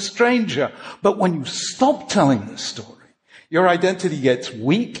welcome the stranger. But when you stop telling the story, your identity gets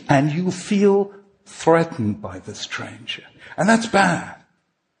weak and you feel threatened by the stranger. And that's bad.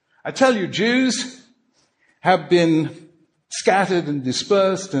 I tell you, Jews have been scattered and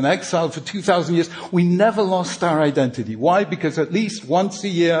dispersed and exiled for 2,000 years. We never lost our identity. Why? Because at least once a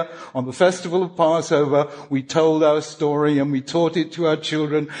year on the festival of Passover, we told our story and we taught it to our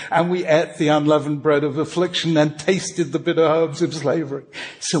children and we ate the unleavened bread of affliction and tasted the bitter herbs of slavery.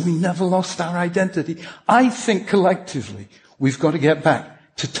 So we never lost our identity. I think collectively we've got to get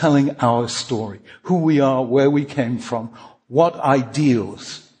back to telling our story, who we are, where we came from, what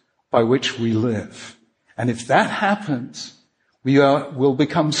ideals by which we live. And if that happens, we will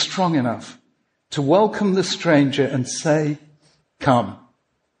become strong enough to welcome the stranger and say, come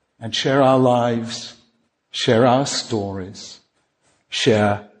and share our lives, share our stories,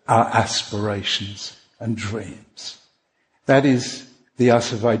 share our aspirations and dreams. That is the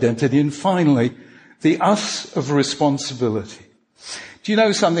us of identity. And finally, the us of responsibility. Do you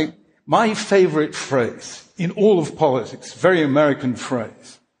know something? My favorite phrase in all of politics, very American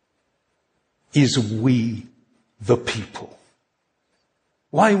phrase, is we the people.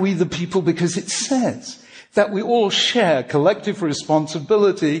 Why we the people? Because it says that we all share collective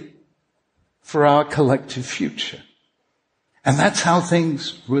responsibility for our collective future. And that's how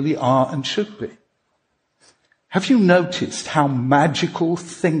things really are and should be. Have you noticed how magical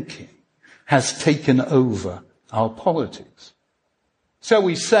thinking has taken over our politics? So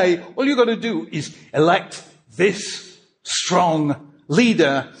we say, all you've got to do is elect this strong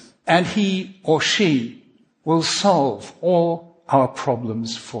leader, and he or she will solve all our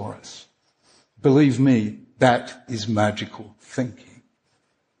problems for us. Believe me, that is magical thinking.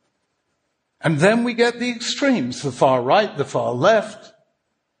 And then we get the extremes, the far right, the far left,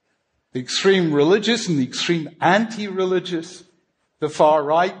 the extreme religious and the extreme anti-religious, the far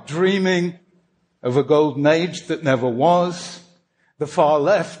right dreaming of a golden age that never was, the far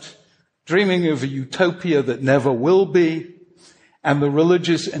left dreaming of a utopia that never will be, and the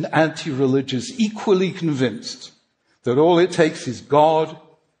religious and anti-religious equally convinced that all it takes is God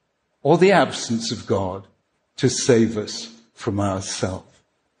or the absence of God to save us from ourselves.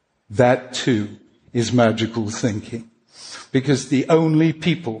 That too is magical thinking, because the only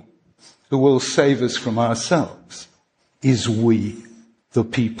people who will save us from ourselves is we, the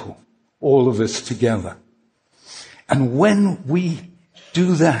people, all of us together. And when we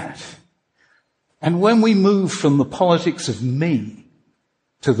do that, and when we move from the politics of me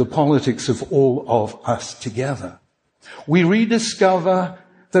to the politics of all of us together, we rediscover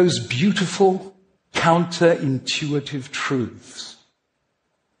those beautiful, counterintuitive truths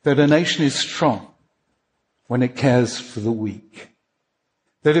that a nation is strong when it cares for the weak,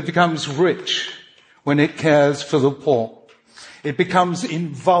 that it becomes rich when it cares for the poor, it becomes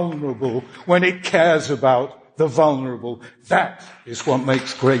invulnerable when it cares about the vulnerable. That is what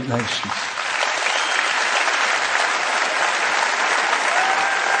makes great nations.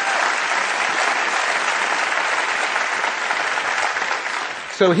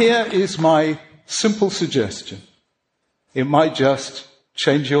 So here is my simple suggestion. It might just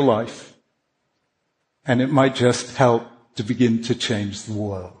change your life, and it might just help to begin to change the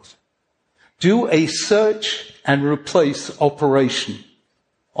world. Do a search and replace operation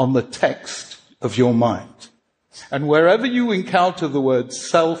on the text of your mind. And wherever you encounter the word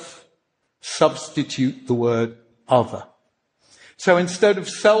self, substitute the word other. So instead of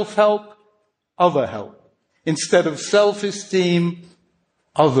self-help, other help. Instead of self-esteem,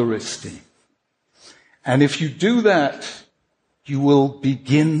 other esteem. And if you do that, you will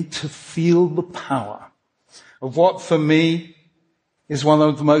begin to feel the power of what for me is one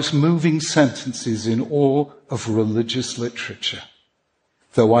of the most moving sentences in all of religious literature.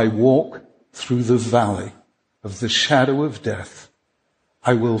 Though I walk through the valley of the shadow of death,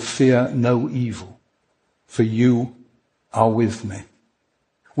 I will fear no evil, for you are with me.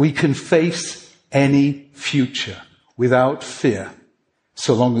 We can face any future without fear,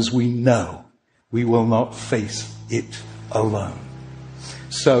 so long as we know we will not face it alone.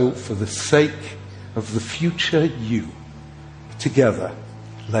 So, for the sake of the future you, together,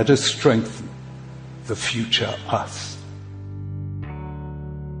 let us strengthen the future us.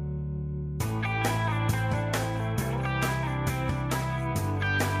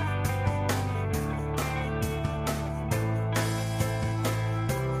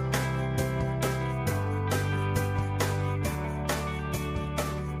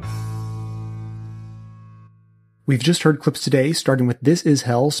 We've just heard clips today, starting with This Is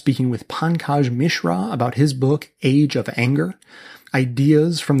Hell, speaking with Pankaj Mishra about his book, Age of Anger.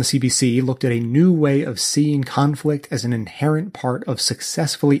 Ideas from the CBC looked at a new way of seeing conflict as an inherent part of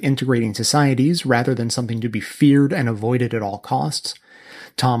successfully integrating societies rather than something to be feared and avoided at all costs.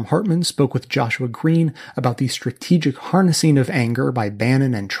 Thom Hartmann spoke with Joshua Green about the strategic harnessing of anger by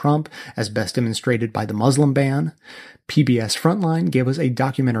Bannon and Trump, as best demonstrated by the Muslim ban. PBS Frontline gave us a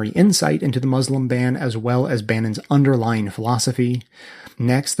documentary insight into the Muslim ban as well as Bannon's underlying philosophy.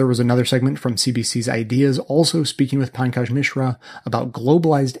 Next, there was another segment from CBC's Ideas, also speaking with Pankaj Mishra about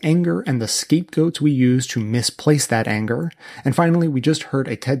globalized anger and the scapegoats we use to misplace that anger. And finally, we just heard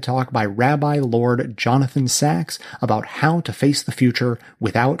a TED Talk by Rabbi Lord Jonathan Sacks about how to face the future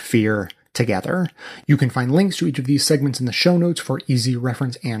without fear together. You can find links to each of these segments in the show notes for easy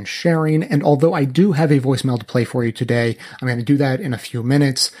reference and sharing. And although I do have a voicemail to play for you today, I'm going to do that in a few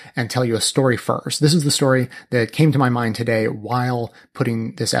minutes and tell you a story first. This is the story that came to my mind today while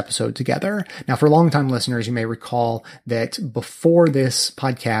putting this episode together. Now, for longtime listeners, you may recall that before this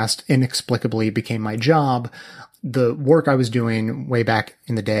podcast inexplicably became my job, the work I was doing way back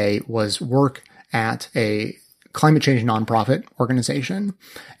in the day was work at a climate change nonprofit organization.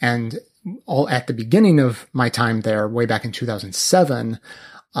 And all at the beginning of my time there, way back in 2007,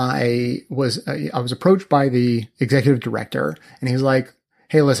 I was approached by the executive director, and he was like,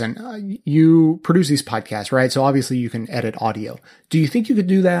 hey, listen, you produce these podcasts, right? So obviously you can edit audio. Do you think you could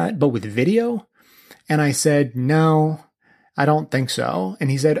do that, but with video? And I said, no, I don't think so.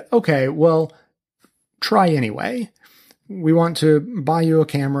 And he said, okay, well, try anyway. We want to buy you a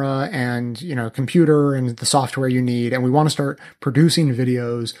camera and, computer and the software you need. And we want to start producing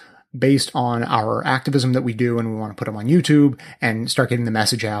videos based on our activism that we do. And we want to put them on YouTube and start getting the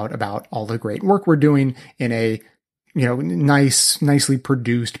message out about all the great work we're doing in a, nicely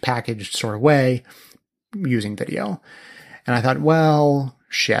produced, packaged sort of way using video. And I thought, well,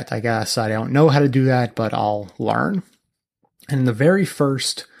 shit, I guess I don't know how to do that, but I'll learn. And the very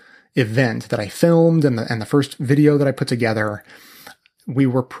first event that I filmed and the first video that I put together, we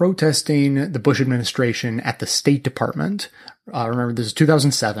were protesting the Bush administration at the State Department. Remember, this is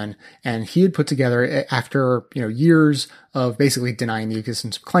 2007, and he had put together, after years of basically denying the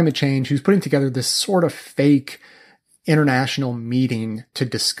existence of climate change, he was putting together this sort of fake international meeting to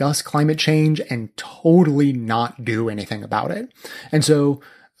discuss climate change and totally not do anything about it. And so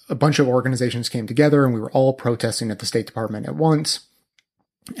a bunch of organizations came together, and we were all protesting at the State Department at once.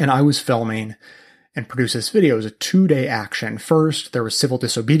 And I was filming and produced this video. It was a 2-day action. First, there was civil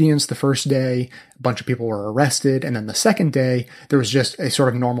disobedience the first day. A bunch of people were arrested. And then the second day, there was just a sort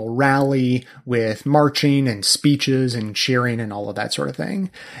of normal rally with marching and speeches and cheering and all of that sort of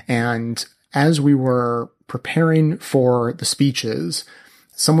thing. And as we were preparing for the speeches,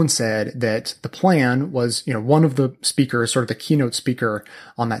 someone said that the plan was, one of the speakers, sort of the keynote speaker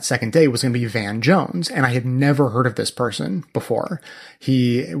on that second day, was going to be Van Jones. And I had never heard of this person before.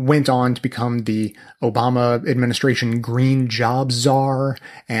 He went on to become the Obama administration green jobs czar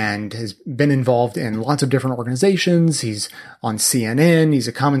and has been involved in lots of different organizations. He's on CNN. He's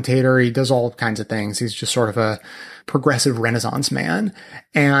a commentator. He does all kinds of things. He's just sort of a progressive Renaissance man.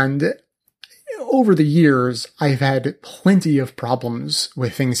 And over the years, I've had plenty of problems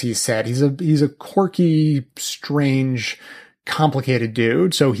with things he's said. He's a quirky, strange, complicated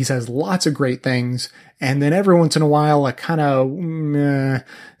dude. So he says lots of great things. And then every once in a while, a kind of meh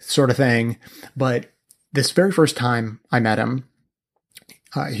sort of thing. But this very first time I met him,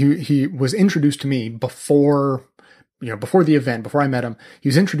 he was introduced to me before the event, before I met him. He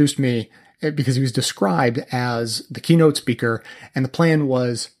was introduced to me because he was described as the keynote speaker. And the plan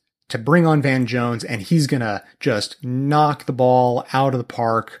was to bring on Van Jones, and he's going to just knock the ball out of the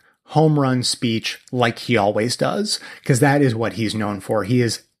park, home run speech like he always does, because that is what he's known for. He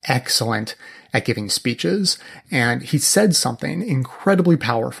is excellent at giving speeches, and he said something incredibly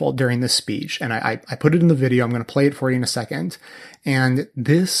powerful during this speech, and I put it in the video. I'm going to play it for you in a second, and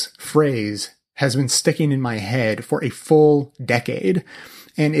this phrase has been sticking in my head for a full decade,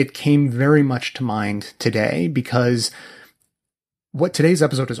 and it came very much to mind today, because what today's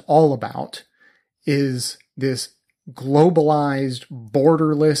episode is all about is this globalized,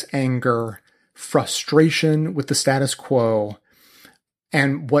 borderless anger, frustration with the status quo.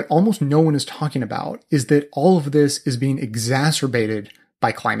 And what almost no one is talking about is that all of this is being exacerbated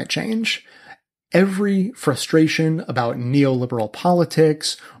by climate change. Every frustration about neoliberal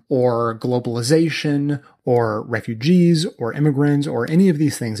politics or globalization or refugees or immigrants or any of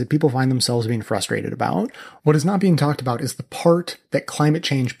these things that people find themselves being frustrated about, what is not being talked about is the part that climate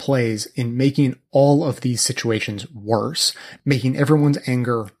change plays in making all of these situations worse, making everyone's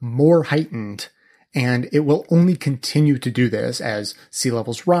anger more heightened. And it will only continue to do this as sea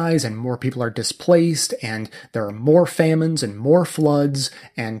levels rise and more people are displaced and there are more famines and more floods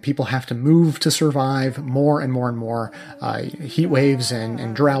and people have to move to survive. More and more and more heat waves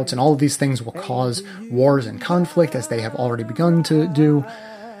and droughts and all of these things will cause wars and conflict, as they have already begun to do.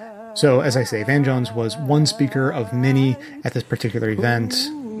 So, as I say, Van Jones was one speaker of many at this particular event.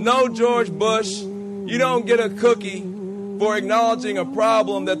 No, George Bush, you don't get a cookie for acknowledging a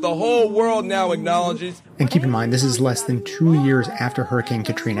problem that the whole world now acknowledges. And keep in mind, this is less than 2 years after Hurricane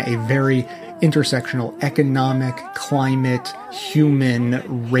Katrina, a very intersectional economic, climate, human,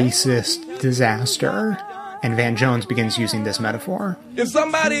 racist disaster. And Van Jones begins using this metaphor. If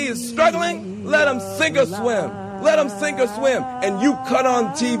somebody is struggling, let them sink or swim. Let them sink or swim. And you cut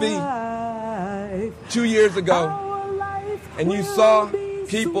on TV 2 years ago, and you saw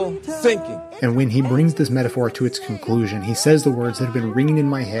people sinking. And when he brings this metaphor to its conclusion, he says the words that have been ringing in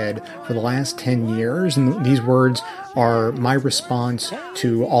my head for the last 10 years. And these words are my response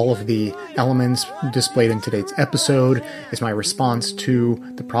to all of the elements displayed in today's episode. It's my response to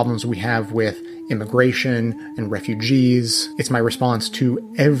the problems we have with immigration and refugees. It's my response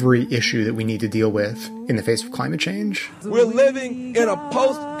to every issue that we need to deal with in the face of climate change. We're living in a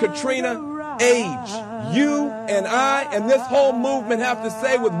post-Katrina age. You and I and this whole movement have to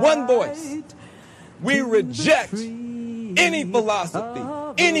say with one voice, we reject any philosophy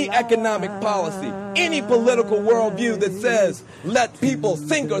any economic policy, any political worldview that says, let people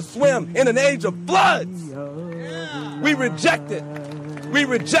sink or swim in an age of floods. We reject it. We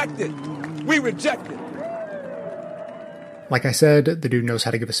reject it. We reject it. Like I said, the dude knows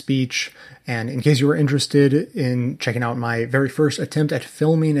how to give a speech, and in case you were interested in checking out my very first attempt at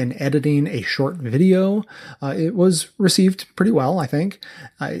filming and editing a short video, it was received pretty well, I think.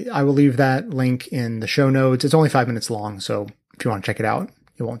 I will leave that link in the show notes. It's only 5 minutes long, so if you want to check it out,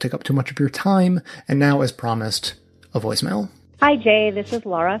 it won't take up too much of your time. And now, as promised, a voicemail. Hi, Jay. This is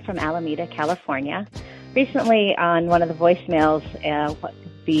Laura from Alameda, California. Recently, on one of the voicemails,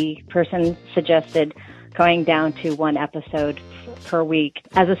 the person suggested going down to one episode per week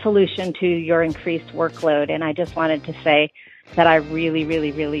as a solution to your increased workload. And I just wanted to say that I really,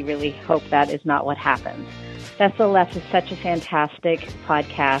 really, really, really hope that is not what happens. Best of the Left is such a fantastic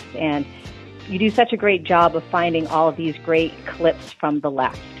podcast, and you do such a great job of finding all of these great clips from the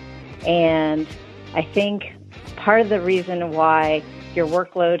left. And I think part of the reason why your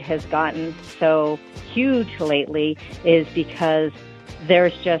workload has gotten so huge lately is because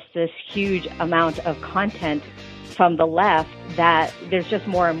there's just this huge amount of content from the left that there's just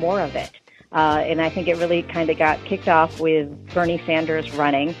more and more of it. And I think it really kind of got kicked off with Bernie Sanders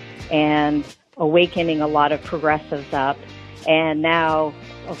running and awakening a lot of progressives up. And now,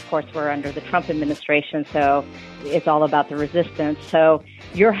 of course, we're under the Trump administration, so it's all about the resistance. So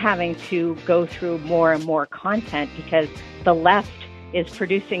you're having to go through more and more content because the left is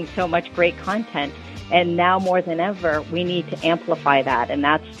producing so much great content. And now more than ever, we need to amplify that. And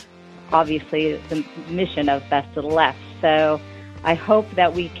that's obviously the mission of Best of the Left. So I hope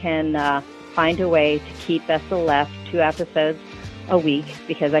that we can find a way to keep Best of the Left 2 episodes a week,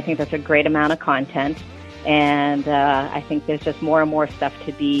 because I think that's a great amount of content. And I think there's just more and more stuff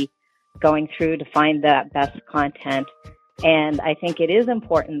to be going through to find that best content. And I think it is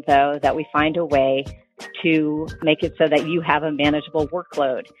important, though, that we find a way to make it so that you have a manageable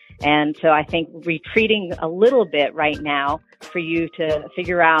workload. And so I think retreating a little bit right now for you to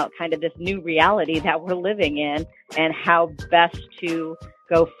figure out kind of this new reality that we're living in and how best to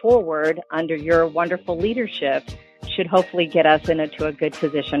go forward under your wonderful leadership should hopefully get us into a good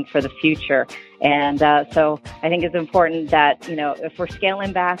position for the future. And so I think it's important that, you know, if you're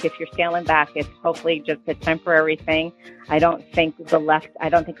scaling back, it's hopefully just a temporary thing. I don't think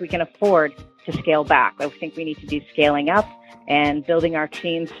we can afford to scale back. I think we need to be scaling up and building our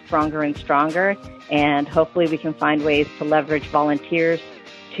teams stronger and stronger. And hopefully we can find ways to leverage volunteers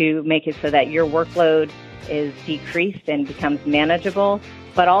to make it so that your workload is decreased and becomes manageable,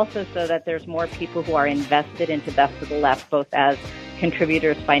 but also so that there's more people who are invested into Best of the Left, both as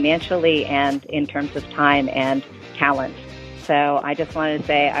contributors financially and in terms of time and talent. So I just wanted to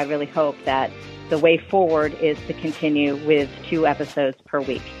say I really hope that the way forward is to continue with 2 episodes per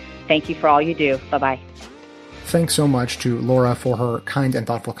week. Thank you for all you do. Bye-bye. Thanks so much to Laura for her kind and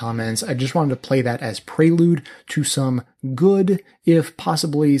thoughtful comments. I just wanted to play that as prelude to some good, if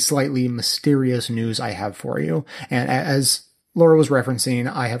possibly slightly mysterious news I have for you. And as Laura was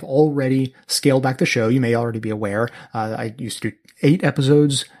referencing, I have already scaled back the show. You may already be aware. I used to do 8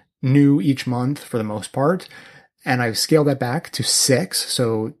 episodes new each month for the most part, and I've scaled that back to 6.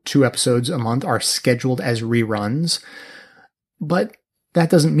 So 2 episodes a month are scheduled as reruns. But that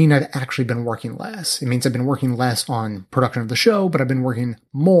doesn't mean I've actually been working less. It means I've been working less on production of the show, but I've been working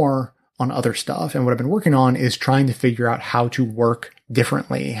more on other stuff. And what I've been working on is trying to figure out how to work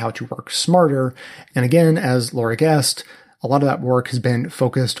differently, how to work smarter. And again, as Laura guessed, a lot of that work has been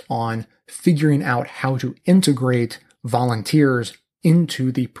focused on figuring out how to integrate volunteers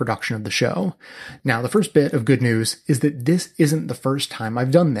into the production of the show. Now, the first bit of good news is that this isn't the first time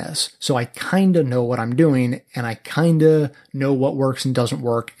I've done this. So I kind of know what I'm doing, and I kind of know what works and doesn't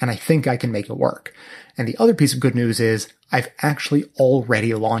work, and I think I can make it work. And the other piece of good news is I've actually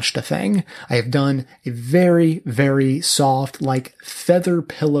already launched a thing. I have done a very, very soft, like feather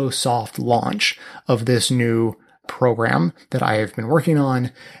pillow soft launch of this new program that I have been working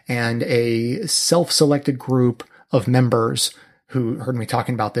on, and a self-selected group of members who heard me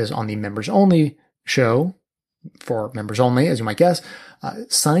talking about this on the members only show, for members only, as you might guess,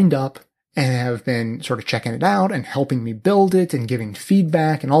 signed up and have been sort of checking it out and helping me build it and giving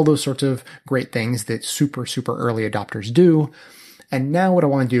feedback and all those sorts of great things that super, super early adopters do. And now what I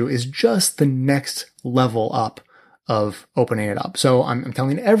want to do is just the next level up of opening it up. So I'm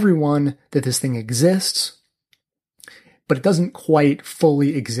telling everyone that this thing exists, but it doesn't quite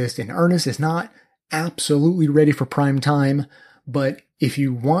fully exist in earnest. It's not absolutely ready for prime time. But if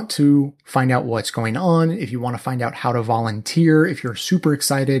you want to find out what's going on, if you want to find out how to volunteer, if you're super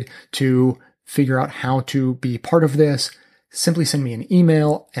excited to figure out how to be part of this, simply send me an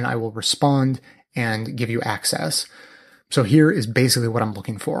email and I will respond and give you access. So here is basically what I'm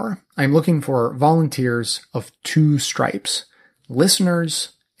looking for. I'm looking for volunteers of two stripes, listeners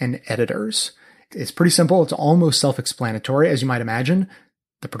and editors. It's pretty simple. It's almost self-explanatory. As you might imagine,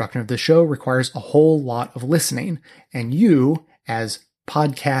 the production of this show requires a whole lot of listening, and you, as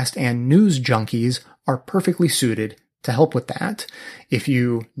podcast and news junkies, are perfectly suited to help with that. If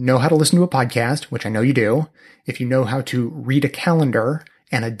you know how to listen to a podcast, which I know you do, if you know how to read a calendar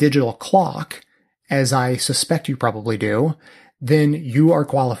and a digital clock, as I suspect you probably do, then you are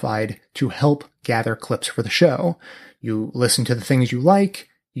qualified to help gather clips for the show. You listen to the things you like,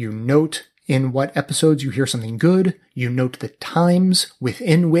 you note in what episodes you hear something good, you note the times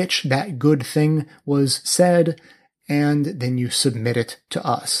within which that good thing was said, and then you submit it to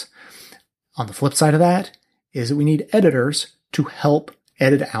us. On the flip side of that is that we need editors to help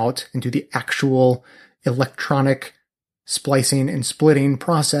edit out and do the actual electronic splicing and splitting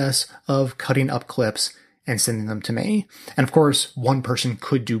process of cutting up clips and sending them to me. And of course, one person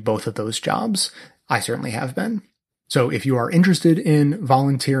could do both of those jobs. I certainly have been. So if you are interested in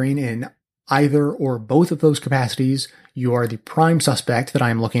volunteering in either or both of those capacities, you are the prime suspect that I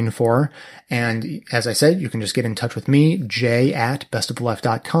am looking for. And as I said, you can just get in touch with me,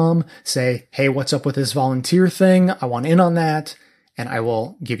 jay@bestoftheleft.com, say, hey, what's up with this volunteer thing? I want in on that. And I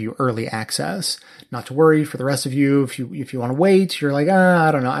will give you early access. Not to worry for the rest of you. If you want to wait, you're like,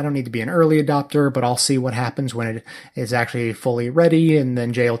 I don't know. I don't need to be an early adopter, but I'll see what happens when it is actually fully ready. And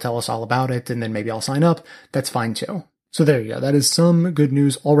then Jay will tell us all about it. And then maybe I'll sign up. That's fine too. So there you go. That is some good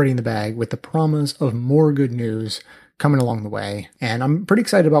news already in the bag, with the promise of more good news coming along the way. And I'm pretty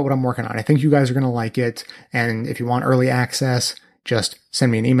excited about what I'm working on. I think you guys are going to like it. And if you want early access, just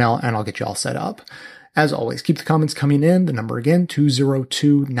send me an email and I'll get you all set up. As always, keep the comments coming in. The number again,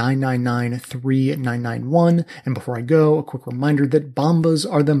 202-999-3991. And before I go, a quick reminder that Bombas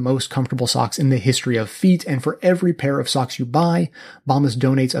are the most comfortable socks in the history of feet. And for every pair of socks you buy, Bombas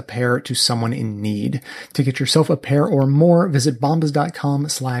donates a pair to someone in need. To get yourself a pair or more, visit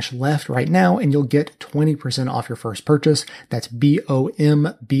bombas.com/left right now, and you'll get 20% off your first purchase. That's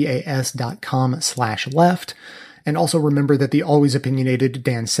BOMBAS.com/left. And also remember that the always opinionated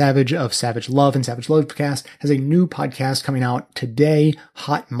Dan Savage of Savage Love and Savage Lovecast has a new podcast coming out today,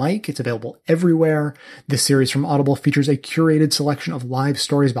 Hot Mic. It's available everywhere. This series from Audible features a curated selection of live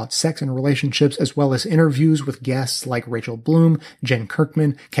stories about sex and relationships, as well as interviews with guests like Rachel Bloom, Jen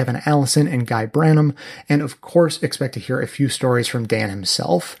Kirkman, Kevin Allison, and Guy Branum. And of course, expect to hear a few stories from Dan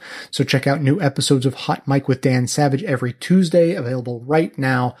himself. So check out new episodes of Hot Mic with Dan Savage every Tuesday, available right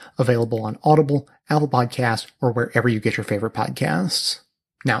now, available on Audible, Apple Podcasts, or wherever you get your favorite podcasts.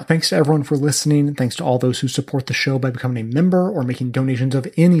 Now, thanks to everyone for listening. Thanks to all those who support the show by becoming a member or making donations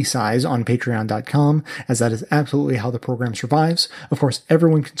of any size on patreon.com, as that is absolutely how the program survives. Of course,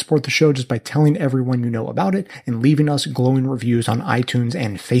 everyone can support the show just by telling everyone you know about it and leaving us glowing reviews on iTunes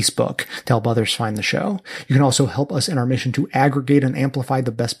and Facebook to help others find the show. You can also help us in our mission to aggregate and amplify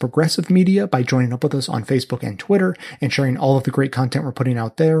the best progressive media by joining up with us on Facebook and Twitter and sharing all of the great content we're putting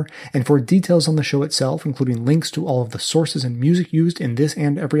out there. And for details on the show itself, including links to all of the sources and music used in this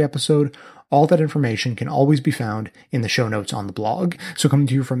and every episode, all that information can always be found in the show notes on the blog. So coming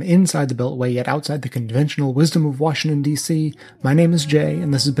to you from inside the Beltway, yet outside the conventional wisdom of Washington, D.C., my name is Jay,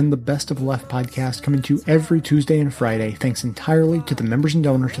 and this has been the Best of the Left podcast, coming to you every Tuesday and Friday, thanks entirely to the members and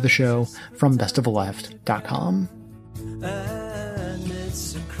donors to the show from bestoftheleft.com. And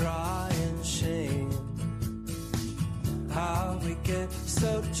it's a crying shame how we get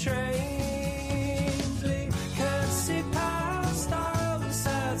so trained. We can't see past all the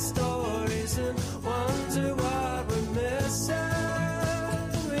sad stories and wonder what we're missing.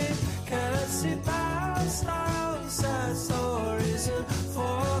 We can't see past all the sad stories and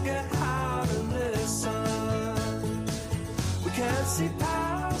forget how to listen. We can't see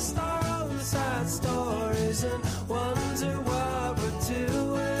past all the sad stories and wonder what we're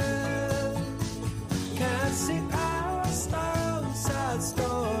doing. Can't see past all the sad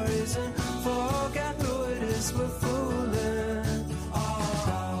stories and forget who it is we're for.